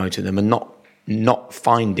over-promoting them and not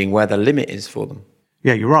finding where the limit is for them.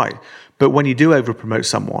 Yeah, you're right. But when you do over-promote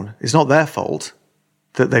someone, it's not their fault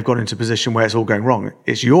that they've got into a position where it's all going wrong.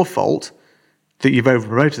 It's your fault that you've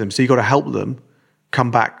over-promoted them. So you've got to help them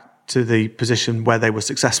come back to the position where they were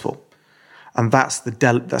successful. And that's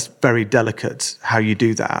that's very delicate how you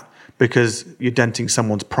do that, because you're denting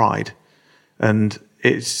someone's pride, and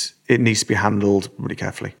it needs to be handled really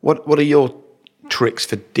carefully. What are your tricks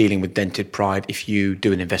for dealing with dented pride? If you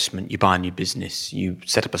do an investment, you buy a new business, you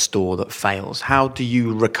set up a store that fails, how do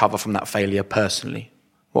you recover from that failure personally?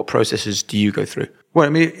 What processes do you go through? Well, I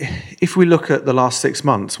mean, if we look at the last 6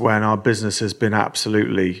 months when our business has been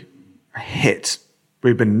absolutely hit,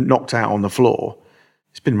 we've been knocked out on the floor,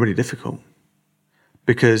 it's been really difficult,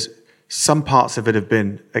 because some parts of it have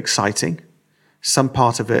been exciting, some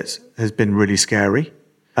part of it has been really scary,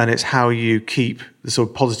 and it's how you keep the sort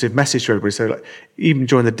of positive message to everybody. So like, even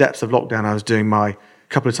during the depths of lockdown, I was doing my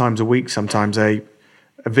couple of times a week, sometimes a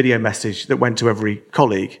video message that went to every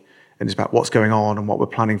colleague, and it's about what's going on and what we're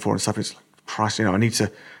planning for and stuff. It's like, Christ, I need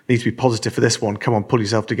to be positive for this one. Come on, pull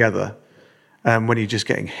yourself together. When you're just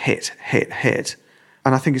getting hit.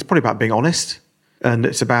 And I think it's probably about being honest. And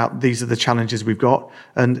it's about, these are the challenges we've got.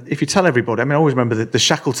 And if you tell everybody, I mean, I always remember the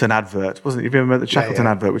Shackleton advert, wasn't it? If you remember the Shackleton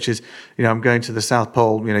advert, which is, I'm going to the South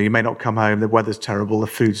Pole, you may not come home, the weather's terrible, the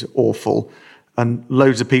food's awful. And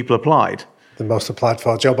loads of people applied. The most applied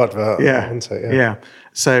for a job advert, isn't it? Yeah.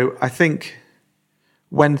 So I think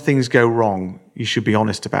when things go wrong, you should be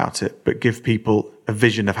honest about it, but give people a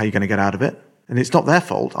vision of how you're going to get out of it. And it's not their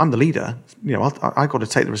fault. I'm the leader. I've got to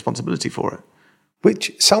take the responsibility for it.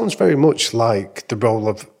 Which sounds very much like the role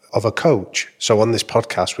of a coach. So on this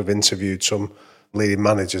podcast, we've interviewed some leading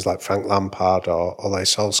managers like Frank Lampard or Ole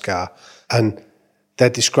Solskjaer, and they're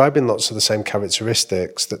describing lots of the same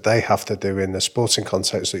characteristics that they have to do in the sporting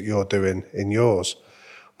context that you're doing in yours,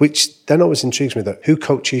 which then always intrigues me, that who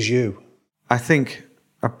coaches you? I think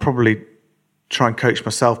I probably try and coach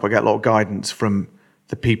myself, but I get a lot of guidance from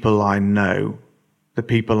the people I know, the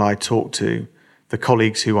people I talk to, the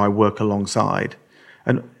colleagues who I work alongside.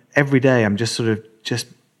 And every day I'm just sort of just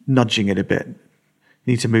nudging it a bit.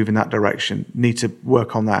 Need to move in that direction, need to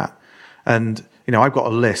work on that. And, I've got a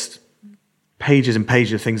list, pages and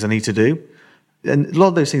pages of things I need to do. And a lot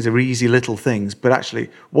of those things are easy little things, but actually,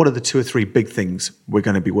 what are the 2 or 3 big things we're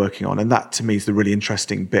going to be working on? And that, to me, is the really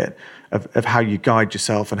interesting bit of how you guide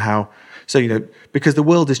yourself and how... So, because the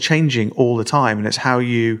world is changing all the time, and it's how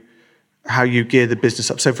you gear the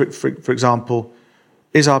business up. So, for example,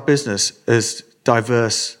 is our business as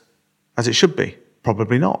diverse as it should be?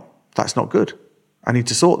 Probably not. That's not good. I need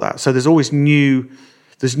to sort that. So there's always new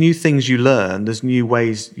things you learn. There's new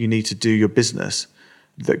ways you need to do your business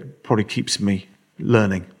that probably keeps me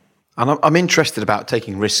learning. And I'm interested about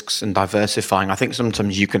taking risks and diversifying. I think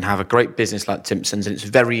sometimes you can have a great business like Timpson's, and it's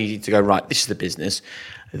very easy to go, right, this is the business,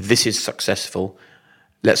 this is successful,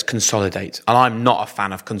 let's consolidate. And I'm not a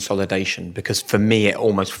fan of consolidation, because for me, it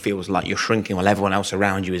almost feels like you're shrinking while everyone else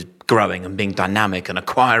around you is growing and being dynamic and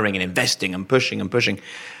acquiring and investing and pushing.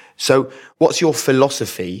 So what's your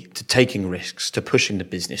philosophy to taking risks, to pushing the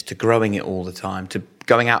business, to growing it all the time, to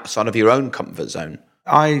going outside of your own comfort zone?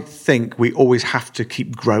 I think we always have to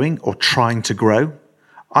keep growing or trying to grow.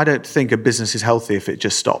 I don't think a business is healthy if it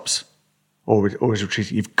just stops or is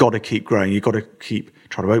retreating. You've got to keep growing. You've got to keep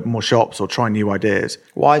trying to open more shops or try new ideas.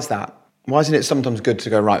 Why is that? Why isn't it sometimes good to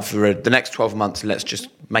go, right, for the next 12 months, let's just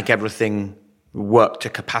make everything work to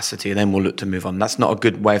capacity and then we'll look to move on? That's not a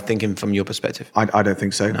good way of thinking from your perspective. I don't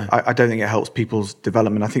think so. No. I don't think it helps people's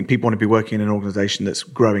development. I think people want to be working in an organisation that's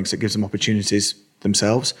growing, so it gives them opportunities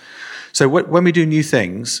themselves. So when we do new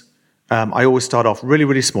things, I always start off really,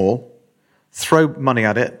 really small, throw money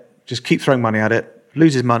at it, just keep throwing money at it,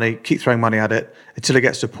 loses money, keep throwing money at it until it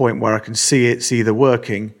gets to a point where I can see it's either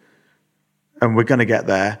working and we're going to get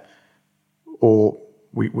there, or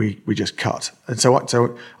we just cut. And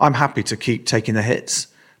so I'm happy to keep taking the hits,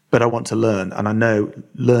 but I want to learn, and I know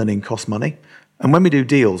learning costs money. And when we do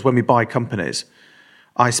deals, when we buy companies,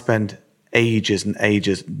 I spend ages and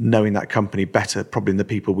ages knowing that company better probably than the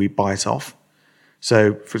people we buy it off.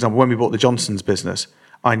 So, for example, when we bought the Johnson's business,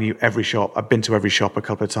 I knew every shop. I've been to every shop a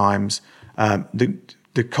couple of times.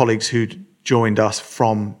 The colleagues who'd joined us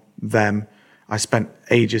from them, I spent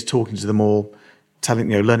ages talking to them all,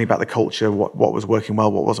 learning about the culture, what was working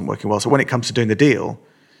well, what wasn't working well. So when it comes to doing the deal,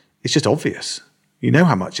 it's just obvious. You know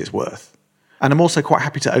how much it's worth. And I'm also quite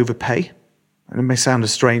happy to overpay. And it may sound a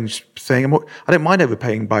strange thing. I don't mind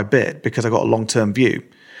overpaying by a bit because I've got a long-term view.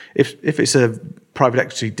 If it's a private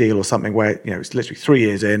equity deal or something where it's literally 3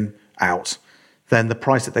 years in, out, then the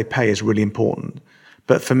price that they pay is really important.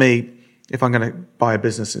 But for me, if I'm going to buy a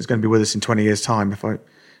business and it's going to be with us in 20 years' time,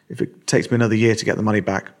 if it takes me another year to get the money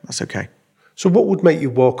back, that's okay. So what would make you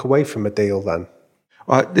walk away from a deal then?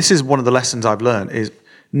 This is one of the lessons I've learned, is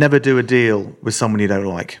never do a deal with someone you don't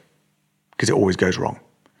like, because it always goes wrong.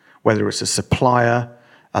 whether it's a supplier,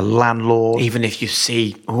 a landlord. Even if you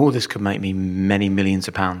see, this could make me many millions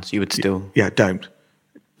of pounds, you would still... Yeah, don't.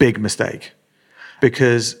 Big mistake.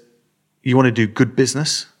 Because you want to do good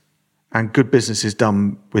business, and good business is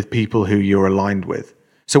done with people who you're aligned with.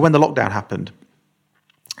 So when the lockdown happened,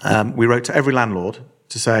 we wrote to every landlord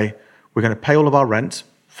to say, we're going to pay all of our rent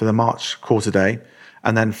for the March quarter day,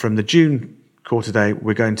 and then from the June quarter day,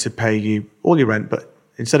 we're going to pay you all your rent, but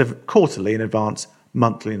instead of quarterly in advance,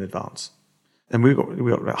 monthly in advance. And we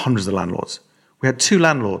got hundreds of landlords. We had 2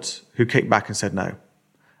 landlords who kicked back and said no.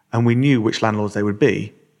 And we knew which landlords they would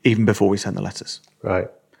be even before we sent the letters. Right.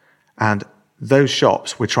 And those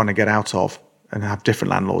shops we're trying to get out of and have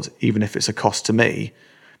different landlords, even if it's a cost to me,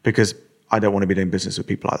 because I don't want to be doing business with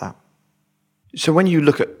people like that. So when you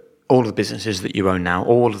look at all of the businesses that you own now,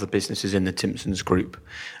 all of the businesses in the Timpsons group,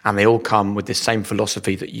 and they all come with this same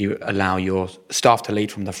philosophy that you allow your staff to lead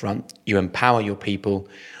from the front, you empower your people,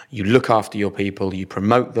 you look after your people, you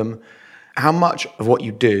promote them. How much of what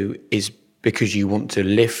you do is because you want to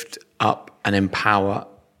lift up and empower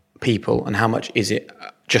people, and how much is it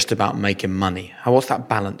just about making money? What's that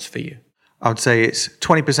balance for you? I would say it's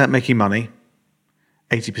 20% making money,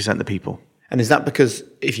 80% the people. And is that because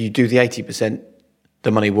if you do the 80%,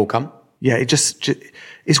 the money will come? Yeah,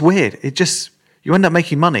 it's weird. You end up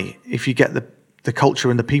making money if you get the culture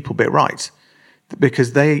and the people bit right,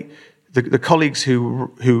 because the colleagues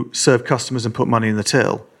who serve customers and put money in the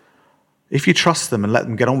till, if you trust them and let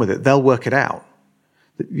them get on with it, they'll work it out.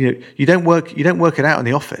 You don't work it out in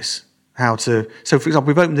the office how to. So, for example,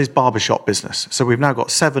 we've opened this barbershop business. So we've now got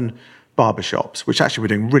 7 barbershops, which actually were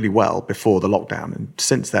doing really well before the lockdown. And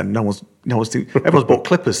since then, everyone's bought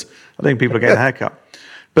clippers. I think people are getting a haircut.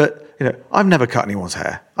 But I've never cut anyone's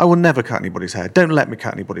hair. I will never cut anybody's hair. Don't let me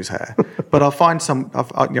cut anybody's hair. But I'll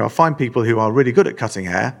find people who are really good at cutting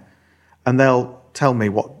hair, and they'll tell me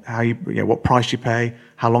what price you pay,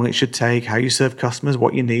 how long it should take, how you serve customers,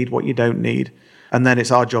 what you need, what you don't need. And then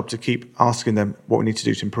it's our job to keep asking them what we need to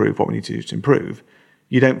do to improve,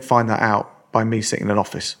 You don't find that out by me sitting in an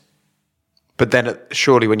office. But then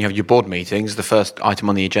surely when you have your board meetings, the first item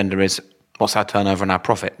on the agenda is, what's our turnover and our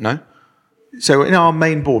profit, no? So in our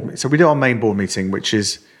main board, we do our main board meeting, which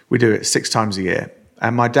is, we do it 6 times a year.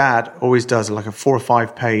 And my dad always does like a 4 or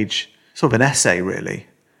 5 page, sort of an essay really,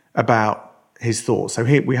 about his thoughts. So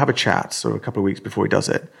we have a chat, sort of a couple of weeks before he does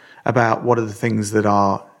it, about what are the things that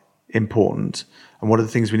are important and what are the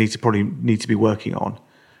things we need to be working on.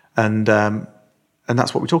 And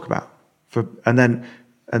that's what we talk about. So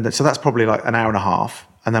that's probably like an hour and a half.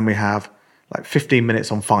 And then we have like 15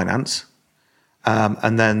 minutes on finance.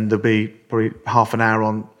 And then there'll be probably half an hour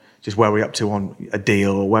on just where we're up to on a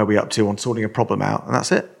deal or where we're up to on sorting a problem out. And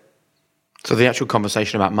that's it. So the actual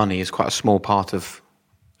conversation about money is quite a small part of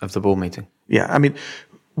the board meeting. Yeah. I mean,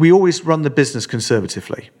 we always run the business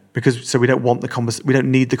conservatively because we don't we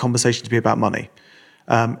don't need the conversation to be about money.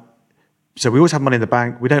 So we always have money in the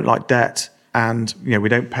bank. We don't like debt, and we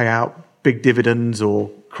don't pay out big dividends or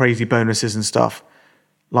crazy bonuses and stuff.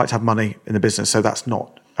 Like to have money in the business, so that's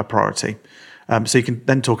not a priority. So you can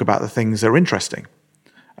then talk about the things that are interesting.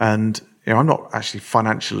 And I'm not actually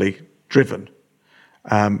financially driven,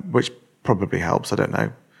 which probably helps. I don't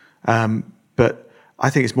know, but I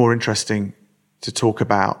think it's more interesting to talk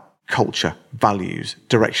about culture, values,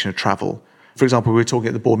 direction of travel. For example, we were talking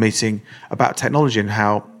at the board meeting about technology and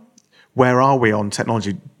where are we on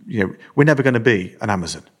technology? We're never going to be an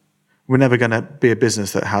Amazon. We're never going to be a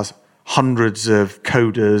business that has hundreds of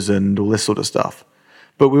coders and all this sort of stuff.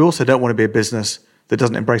 But we also don't want to be a business that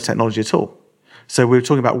doesn't embrace technology at all. So we were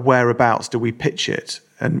talking about whereabouts do we pitch it,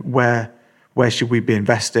 and where should we be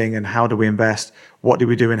investing, and how do we invest? What do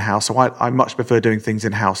we do in-house? So I much prefer doing things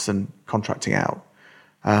in-house than contracting out.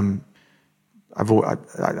 I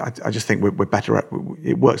just think we're better at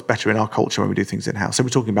it. Works better in our culture when we do things in-house. So we're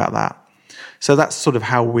talking about that. So that's sort of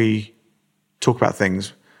how we talk about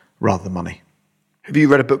things rather than money. Have you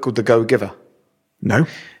read a book called The Go-Giver? No.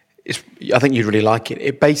 I think you'd really like it.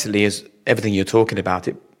 It basically is everything you're talking about.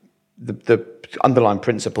 The underlying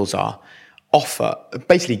principles are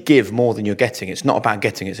basically give more than you're getting. It's not about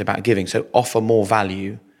getting, it's about giving. So offer more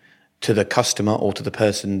value to the customer or to the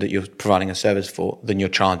person that you're providing a service for than you're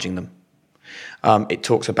charging them. It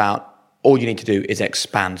talks about all you need to do is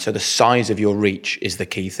expand. So the size of your reach is the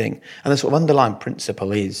key thing. And the sort of underlying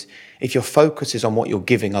principle is if your focus is on what you're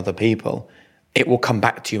giving other people, it will come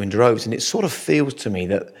back to you in droves. And it sort of feels to me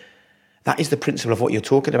that is the principle of what you're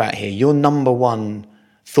talking about here. Your number one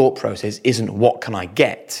thought process isn't what can I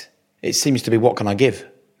get? It seems to be what can I give?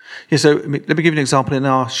 Yeah, so let me give you an example. In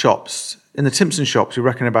our shops, in the Timpson shops, we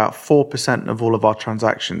reckon about 4% of all of our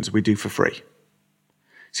transactions we do for free.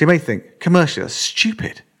 So you may think, commercially, that's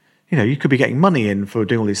stupid. You know, you could be getting money in for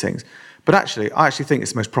doing all these things. But actually, I actually think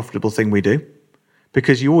it's the most profitable thing we do,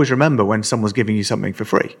 because you always remember when someone's giving you something for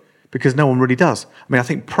free, because no one really does. I mean, I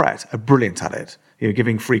think Pret are brilliant at it, you know,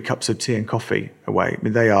 giving free cups of tea and coffee away. I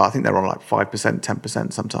mean, I think they're on like 5%,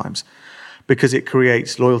 10% sometimes, because it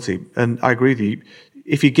creates loyalty. And I agree with you,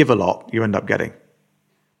 if you give a lot, you end up getting.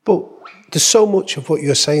 But there's so much of what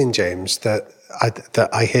you're saying, James, that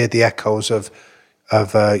I hear the echoes of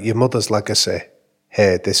your mother's legacy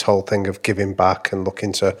here, this whole thing of giving back and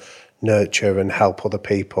looking to nurture and help other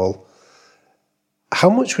people. How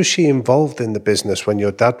much was she involved in the business when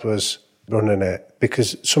your dad was running it?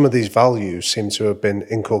 Because some of these values seem to have been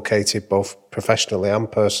inculcated both professionally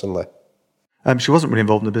and personally. She wasn't really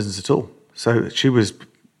involved in the business at all. So she was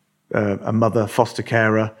a mother, foster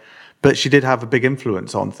carer, but she did have a big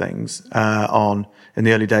influence on things in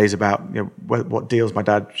the early days about, you know, what deals my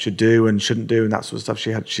dad should do and shouldn't do and that sort of stuff.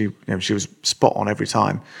 She was spot on every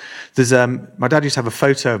time. There's my dad used to have a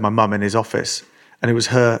photo of my mum in his office, and it was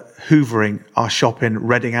her hoovering our shop in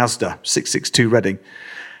Reading Asda, 662 Reading,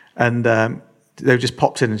 and they just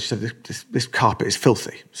popped in and she said, this carpet is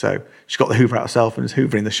filthy. So she got the hoover out herself and was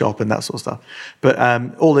hoovering the shop and that sort of stuff. But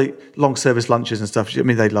all the long service lunches and stuff,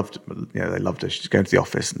 they loved her. She's going to the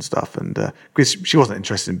office and stuff. And because she wasn't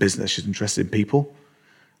interested in business, she's interested in people.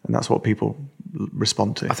 And that's what people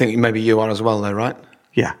respond to. I think maybe you are as well, though, right?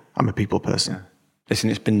 Yeah, I'm a people person. Yeah. Listen,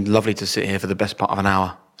 it's been lovely to sit here for the best part of an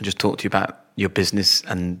hour and just talk to you about your business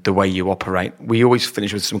and the way you operate. We always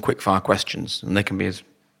finish with some quick fire questions, and they can be as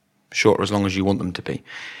short or as long as you want them to be.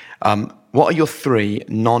 What are your 3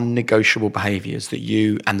 non-negotiable behaviours that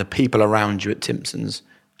you and the people around you at Timpson's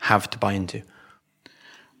have to buy into?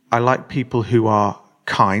 I like people who are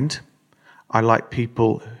kind. I like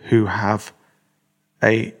people who have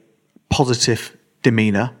a positive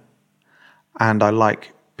demeanour. And I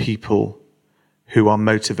like people who are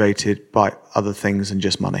motivated by other things than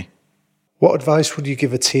just money. What advice would you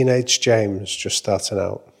give a teenage James just starting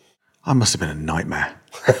out? I must have been a nightmare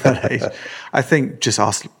at that age. I think just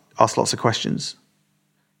ask lots of questions.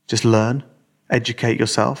 Just learn, educate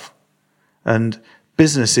yourself. And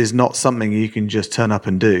business is not something you can just turn up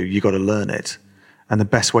and do. You've got to learn it. And the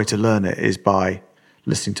best way to learn it is by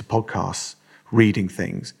listening to podcasts, reading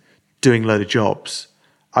things, doing a load of jobs.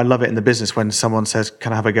 I love it in the business when someone says,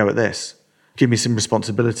 can I have a go at this? Give me some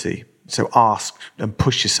responsibility. So ask and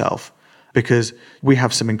push yourself, because we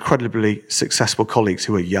have some incredibly successful colleagues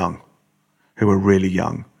who are young, who are really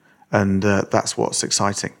young. And that's what's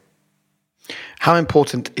exciting. How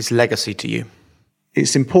important is legacy to you?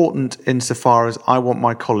 It's important insofar as I want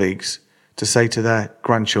my colleagues to say to their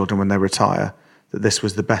grandchildren when they retire that this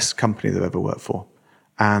was the best company they've ever worked for.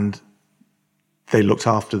 And they looked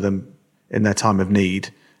after them in their time of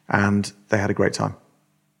need and they had a great time.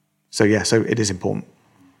 So it is important.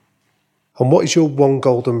 And what is your one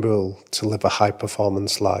golden rule to live a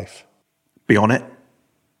high-performance life? Be on it.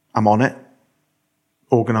 I'm on it.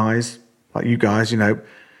 Organise, like you guys,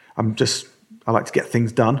 I like to get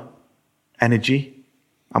things done. Energy,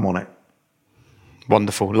 I'm on it.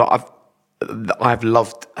 Wonderful. I've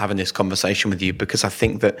loved having this conversation with you, because I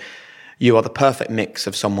think that you are the perfect mix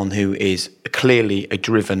of someone who is clearly a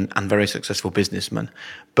driven and very successful businessman,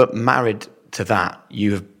 but married to that,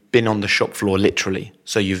 you have been on the shop floor literally.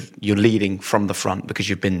 So you're leading from the front because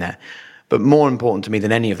you've been there. But more important to me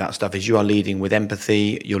than any of that stuff is you are leading with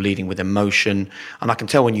empathy, you're leading with emotion. And I can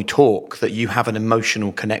tell when you talk that you have an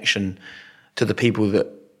emotional connection to the people that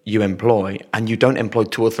you employ. And you don't employ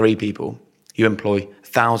 2 or 3 people, you employ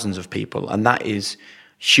thousands of people. And that is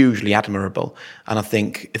hugely admirable. And I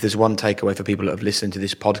think if there's one takeaway for people that have listened to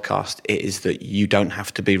this podcast, it is that you don't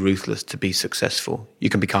have to be ruthless to be successful. You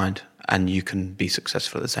can be kind and you can be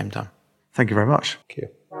successful at the same time. Thank you very much. Thank you.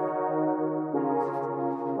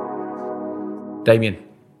 Damien.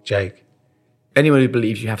 Jake. Anyone who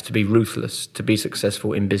believes you have to be ruthless to be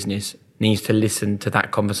successful in business needs to listen to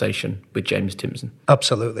that conversation with James Timpson.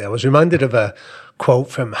 Absolutely. I was reminded of a quote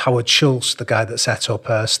from Howard Schultz, the guy that set up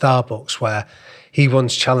Starbucks, where he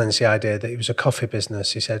once challenged the idea that it was a coffee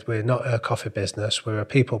business. He said, we're not a coffee business, we're a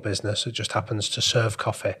people business that just happens to serve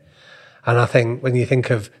coffee. And I think when you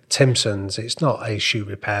think of Timpson's, it's not a shoe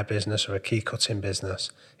repair business or a key cutting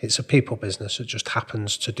business. It's a people business that just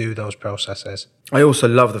happens to do those processes. I also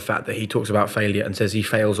love the fact that he talks about failure and says he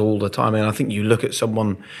fails all the time. And I think you look at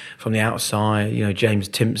someone from the outside, James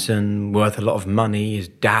Timpson, worth a lot of money. His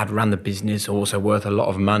dad ran the business, also worth a lot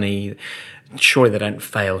of money. Surely they don't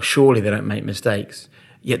fail. Surely they don't make mistakes.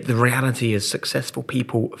 Yet the reality is successful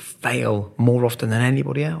people fail more often than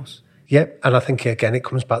anybody else. Yep, and I think again it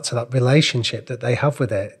comes back to that relationship that they have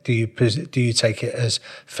with it. Do you take it as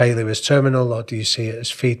failure as terminal, or do you see it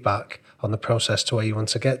as feedback on the process to where you want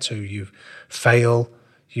to get to? You fail,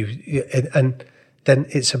 and then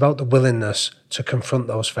it's about the willingness to confront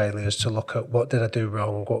those failures, to look at what did I do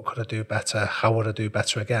wrong, what could I do better, how would I do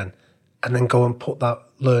better again, and then go and put that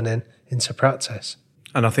learning into practice.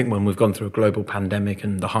 And I think when we've gone through a global pandemic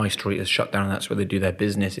and the high street is shut down and that's where they do their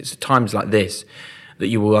business, it's at times like this that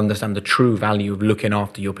you will understand the true value of looking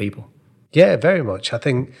after your people. Yeah, very much. I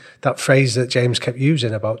think that phrase that James kept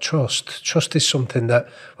using about trust is something that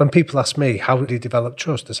when people ask me, how do you develop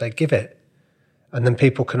trust? I say, give it. And then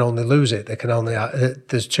people can only lose it. They can only,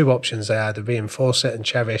 there's two options. They either reinforce it and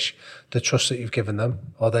cherish the trust that you've given them,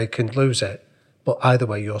 or they can lose it. But either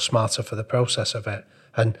way, you're smarter for the process of it.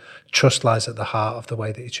 And trust lies at the heart of the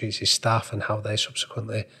way that he treats his staff and how they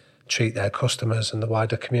subsequently treat their customers and the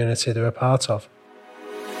wider community they're a part of.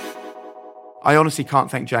 I honestly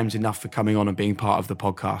can't thank James enough for coming on and being part of the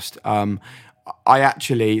podcast. I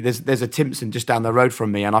actually, there's a Timpson just down the road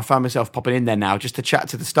from me, and I find myself popping in there now just to chat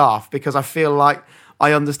to the staff because I feel like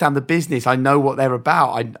I understand the business. I know what they're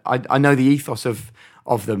about. I know the ethos of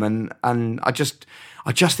them, and I just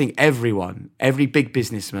think everyone, every big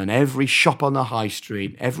businessman, every shop on the high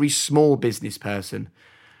street, every small business person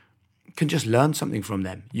can just learn something from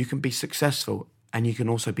them. You can be successful and you can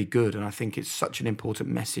also be good. And I think it's such an important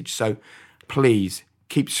message. So please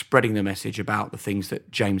keep spreading the message about the things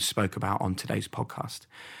that James spoke about on today's podcast.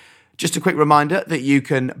 Just a quick reminder that you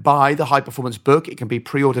can buy the High Performance book. It can be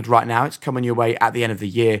pre-ordered right now. It's coming your way at the end of the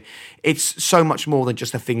year. It's so much more than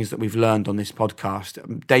just the things that we've learned on this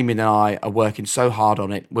podcast. Damien and I are working so hard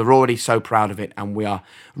on it. We're already so proud of it, and we are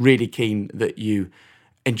really keen that you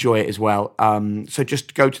enjoy it as well. So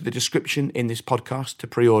just go to the description in this podcast to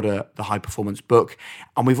pre-order the High Performance book.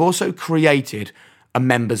 And we've also created a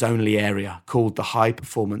members-only area called the High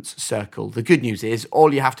Performance Circle. The good news is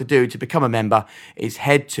all you have to do to become a member is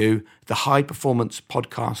head to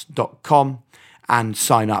thehighperformancepodcast.com and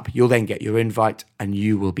sign up. You'll then get your invite and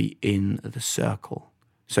you will be in the circle.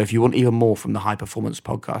 So if you want even more from the High Performance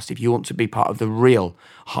Podcast, if you want to be part of the real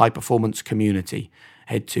high performance community,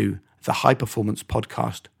 head to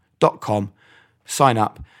thehighperformancepodcast.com, sign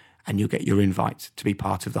up, and you'll get your invite to be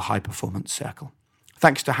part of the High Performance Circle.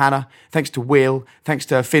 Thanks to Hannah, thanks to Will, thanks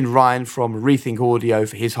to Finn Ryan from Rethink Audio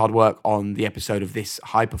for his hard work on the episode of this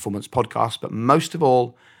High Performance Podcast. But most of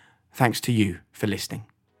all, thanks to you for listening.